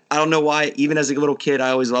it. I don't know why. Even as a little kid,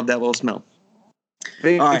 I always loved that little smell.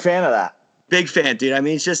 Big fan of that. Big fan, dude. I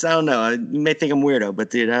mean, it's just, I don't know. You may think I'm weirdo,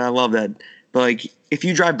 but dude, I love that. But like, if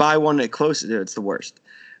you drive by one that close to it, it's the worst.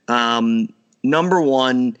 Number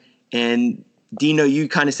 1, and Dino, you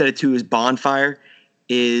kind of said it too, is bonfire,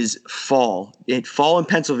 is fall. Fall in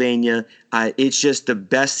Pennsylvania, it's just the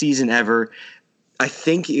best season ever. I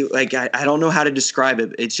think I don't know how to describe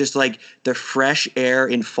it. It's just like the fresh air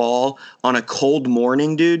in fall on a cold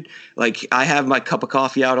morning, dude. Like I have my cup of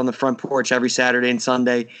coffee out on the front porch every Saturday and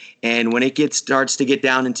Sunday. And when it starts to get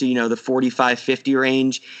down into, the 45, 50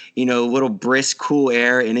 range, little brisk, cool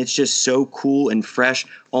air. And it's just so cool and fresh.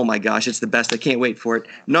 Oh my gosh, it's the best. I can't wait for it.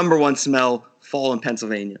 Number 1 smell, fall in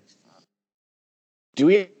Pennsylvania. Do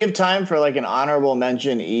we have time for like an honorable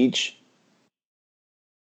mention each?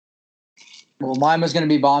 Well, mine was going to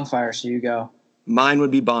be bonfire, so you go. Mine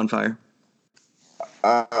would be bonfire.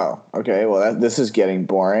 Oh, okay. Well, this is getting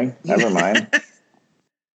boring. Never mind.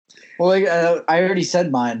 Well, like, I already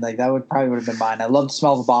said mine. Like that would have been mine. I love the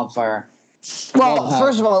smell of a bonfire. Well,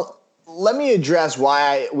 first of all, let me address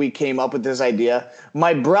why we came up with this idea.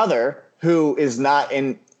 My brother, who is not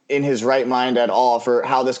in his right mind at all for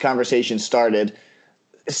how this conversation started,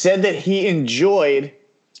 said that he enjoyed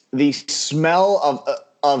the smell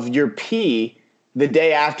of your pee the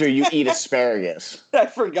day after you eat asparagus. I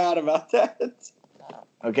forgot about that.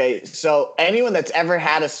 Okay, so anyone that's ever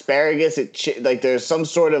had asparagus, there's some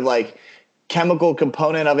sort of like chemical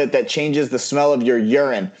component of it that changes the smell of your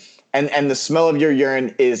urine, and the smell of your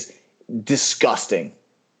urine is disgusting.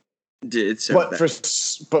 Dude, it's so bad.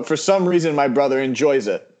 But for some reason, my brother enjoys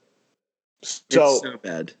it. So it's so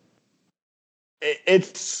bad.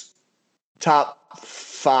 It's top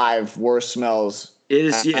 5 worst smells. It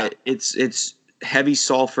is. Yeah, it's heavy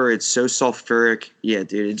sulfur. It's so sulfuric. Yeah,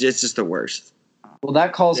 dude, it's just the worst. Well,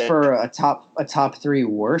 that calls for a top 3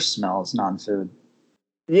 worst smells non-food.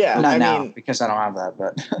 Yeah, not now because I don't have that,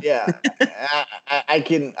 but yeah, I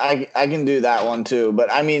can do that one too. But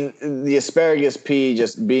I mean, the asparagus pea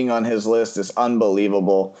just being on his list is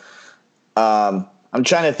unbelievable. I'm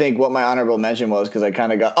trying to think what my honorable mention was because I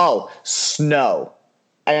kind of got snow,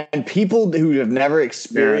 and people who have never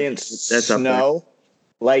experienced snow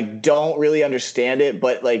like don't really understand it.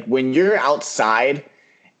 But like when you're outside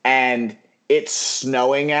and it's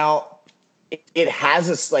snowing out, it has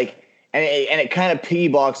this like. And it kind of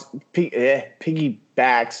piggybacks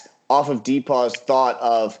off of Deepaw's thought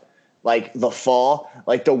of like the fall,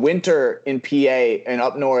 like the winter in PA and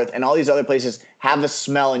up north and all these other places have a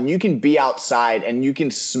smell, and you can be outside and you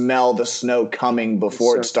can smell the snow coming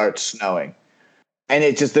before it starts snowing. And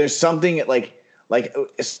it just, there's something like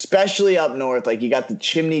especially up north, like you got the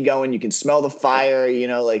chimney going, you can smell the fire,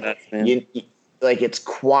 like like it's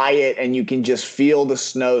quiet and you can just feel the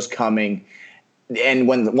snow's coming. And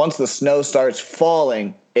once the snow starts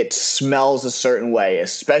falling, it smells a certain way,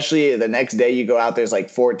 especially the next day you go out, there's like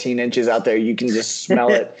 14 inches out there. You can just smell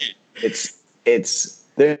it.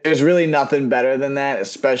 There's really nothing better than that,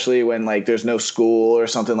 especially when like there's no school or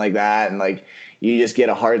something like that. And like you just get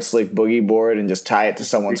a hard slick boogie board and just tie it to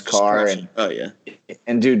someone's car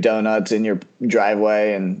and do donuts in your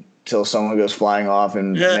driveway until someone goes flying off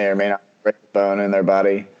and may or may not break a bone in their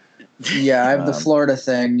body. Yeah, I have the Florida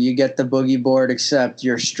thing. You get the boogie board, except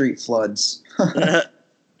your street floods. That's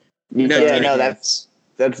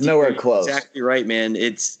nowhere close. Exactly right, man.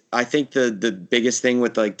 I think the biggest thing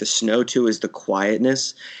with like the snow too is the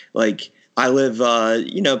quietness. Like I live,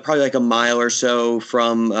 probably like a mile or so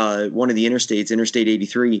from one of the interstates, Interstate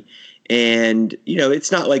 83. And,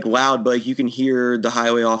 it's not like loud, but like you can hear the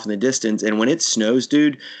highway off in the distance. And when it snows,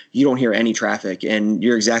 dude, you don't hear any traffic. And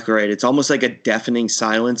you're exactly right. It's almost like a deafening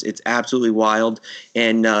silence. It's absolutely wild.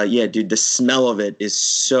 And dude, the smell of it is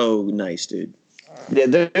so nice, dude. Yeah,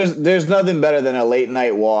 there's nothing better than a late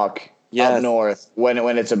night walk up north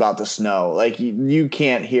when it's about to snow. Like you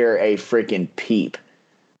can't hear a freaking peep.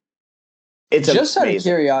 It's just out of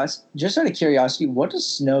curiosity, what does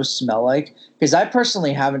snow smell like? Because I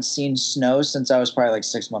personally haven't seen snow since I was probably like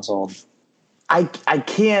 6 months old. I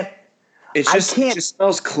can't. It just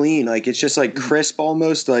smells clean. Like it's just like crisp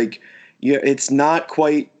almost. Like it's not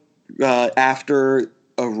quite after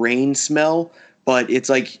a rain smell, but it's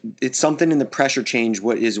like it's something in the pressure change.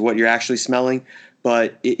 What you're actually smelling?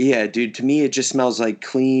 But dude, to me it just smells like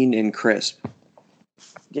clean and crisp.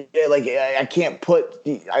 Yeah, like I can't put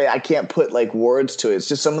like words to it. It's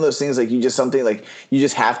just some of those things like you just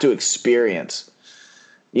have to experience.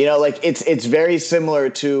 Like it's very similar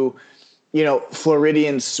to,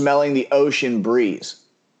 Floridians smelling the ocean breeze.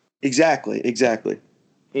 Exactly. Like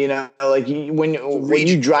when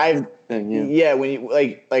you drive, when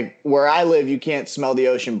you like where I live, you can't smell the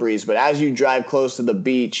ocean breeze, but as you drive close to the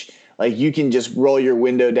beach, like you can just roll your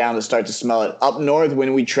window down to start to smell it. Up north,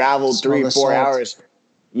 when we traveled 3 or 4 hours.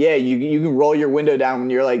 Yeah, you can roll your window down when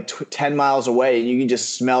you're like 10 miles away and you can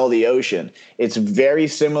just smell the ocean. It's very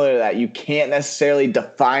similar to that. You can't necessarily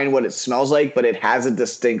define what it smells like, but it has a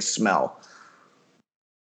distinct smell.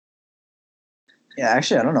 Yeah,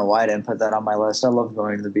 actually, I don't know why I didn't put that on my list. I love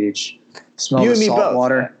going to the beach. Smell the salt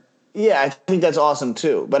water. Yeah, I think that's awesome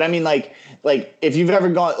too. But I mean, like if you ever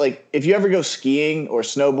go skiing or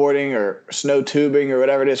snowboarding or snow tubing or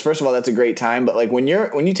whatever it is, first of all, that's a great time. But like when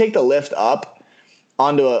you take the lift up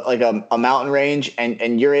onto a mountain range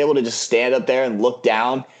and you're able to just stand up there and look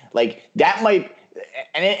down, like that might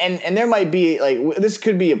and there might be like this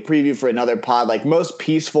could be a preview for another pod, like most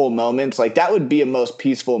peaceful moments. Like that would be a most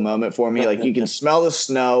peaceful moment for me. Like you can smell the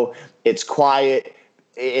snow, it's quiet.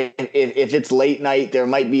 If it's late night, there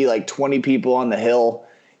might be like 20 people on the hill.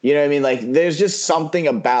 You know what I mean? Like there's just something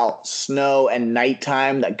about snow and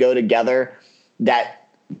nighttime that go together that,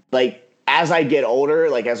 like, as I get older,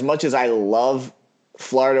 like as much as I love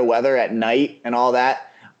Florida weather at night and all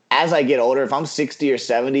that, as I get older, if I'm 60 or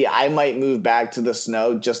 70, I might move back to the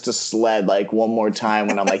snow just to sled like one more time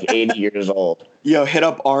when I'm like 80 years old. Hit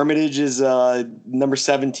up Armitage's number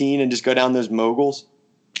 17 and just go down those moguls.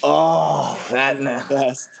 Oh, that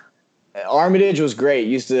best. Armitage was great.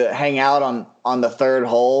 Used to hang out on the third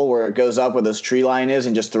hole where it goes up where this tree line is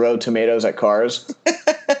and just throw tomatoes at cars.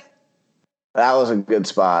 That was a good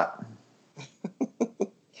spot.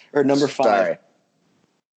 Or number 5. Sorry.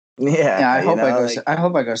 Yeah. I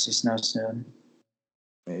hope I go see snow soon.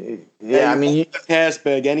 Yeah, I mean, pass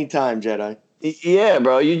bag anytime, Jedi. Yeah,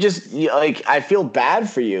 bro. Like, I feel bad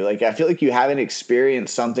for you. Like, I feel like you haven't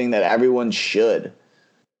experienced something that everyone should.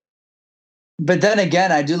 But then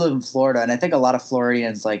again, I do live in Florida, and I think a lot of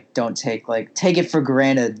Floridians like don't take it for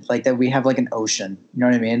granted, like that we have like an ocean. You know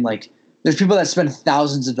what I mean? Like, there's people that spend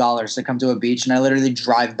thousands of dollars to come to a beach, and I literally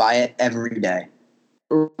drive by it every day.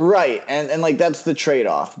 Right, and like that's the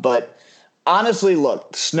trade-off. But honestly,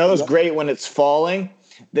 look, snow's great when it's falling.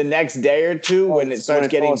 The next day or two, when it starts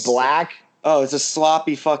getting black. Oh, it's a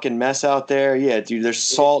sloppy fucking mess out there. Yeah, dude, there's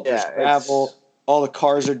salt, there's gravel. All the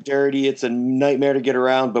cars are dirty. It's a nightmare to get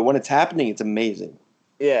around. But when it's happening, it's amazing.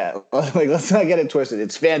 Yeah, like let's not get it twisted.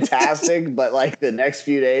 It's fantastic, but like the next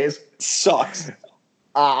few days sucks.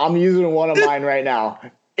 I'm using one of mine right now.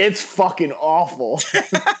 It's fucking awful.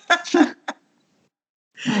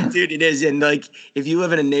 Dude, it is. And like, if you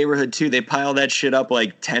live in a neighborhood too, they pile that shit up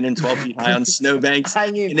like 10 and 12 feet high on snowbanks.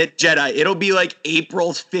 I mean, and Jedi, it'll be like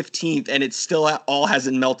April 15th and it still all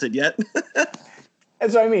hasn't melted yet.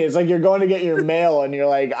 That's what I mean. It's like you're going to get your mail and you're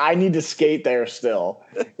like, I need to skate there still.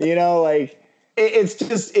 You know, like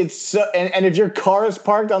it's so, and if your car is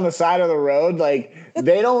parked on the side of the road, like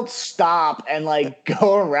they don't stop and like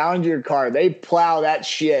go around your car. They plow that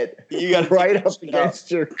shit right up against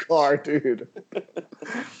your car, dude.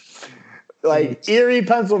 Like Erie,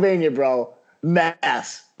 Pennsylvania, bro.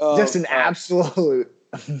 Mess. Just an absolute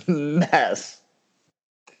mess.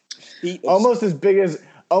 Almost as big as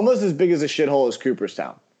a shithole as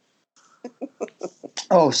Cooperstown.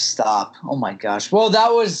 Oh, stop. Oh, my gosh. Well, that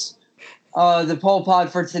was the poll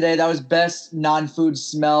pod for today. That was best non-food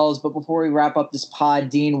smells. But before we wrap up this pod,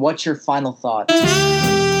 Dean, what's your final thoughts?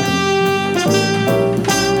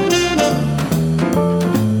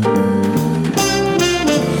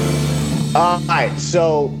 All right.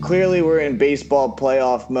 So clearly we're in baseball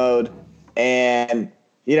playoff mode. And,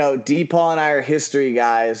 you know, DePaul and I are history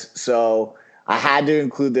guys. So I had to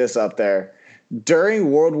include this up there.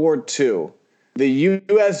 During World War II, the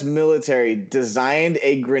U.S. military designed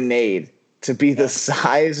a grenade to be the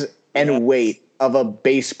size and weight of a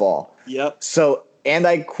baseball. Yep. So, and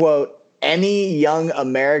I quote, any young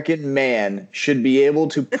American man should be able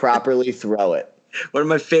to properly throw it. One of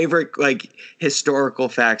my favorite, like, historical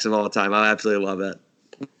facts of all time. I absolutely love it.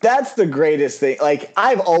 That's the greatest thing. Like,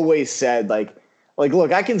 I've always said, like,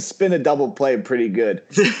 look, I can spin a double play pretty good,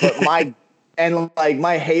 but my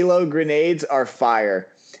Halo grenades are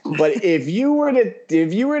fire. But if you were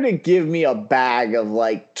to give me a bag of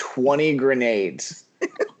like 20 grenades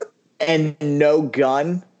and no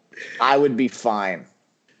gun, I would be fine.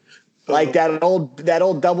 Like that old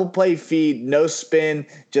double play feed, no spin,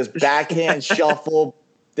 just backhand shuffle.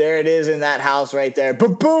 There it is in that house right there.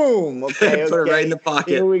 Boom. Okay. Put it right in the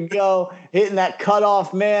pocket. Here we go. Hitting that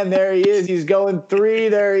cutoff man. There he is. He's going 3.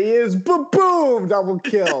 There he is. Boom. Double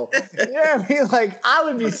kill. You know what I mean? Like, I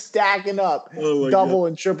would be stacking up double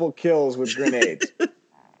and triple kills with grenades. That's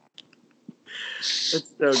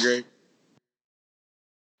so great.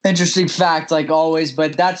 Interesting fact, like always.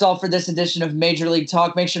 But that's all for this edition of Major League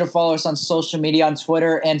Talk. Make sure to follow us on social media on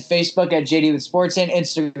Twitter and Facebook at JD with Sports and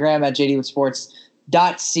Instagram at JD with Sports.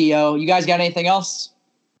 .co. You guys got anything else?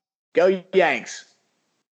 Go Yanks.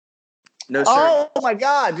 No, sir. Oh, my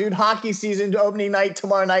God, dude. Hockey season opening night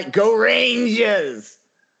tomorrow night. Go Rangers.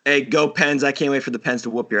 Hey, go Pens. I can't wait for the Pens to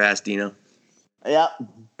whoop your ass, Dino. Yep.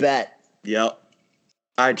 Bet. Yep.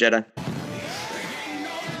 All right, Jedi.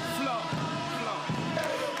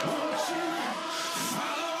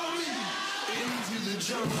 Follow me into the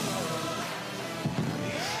jungle.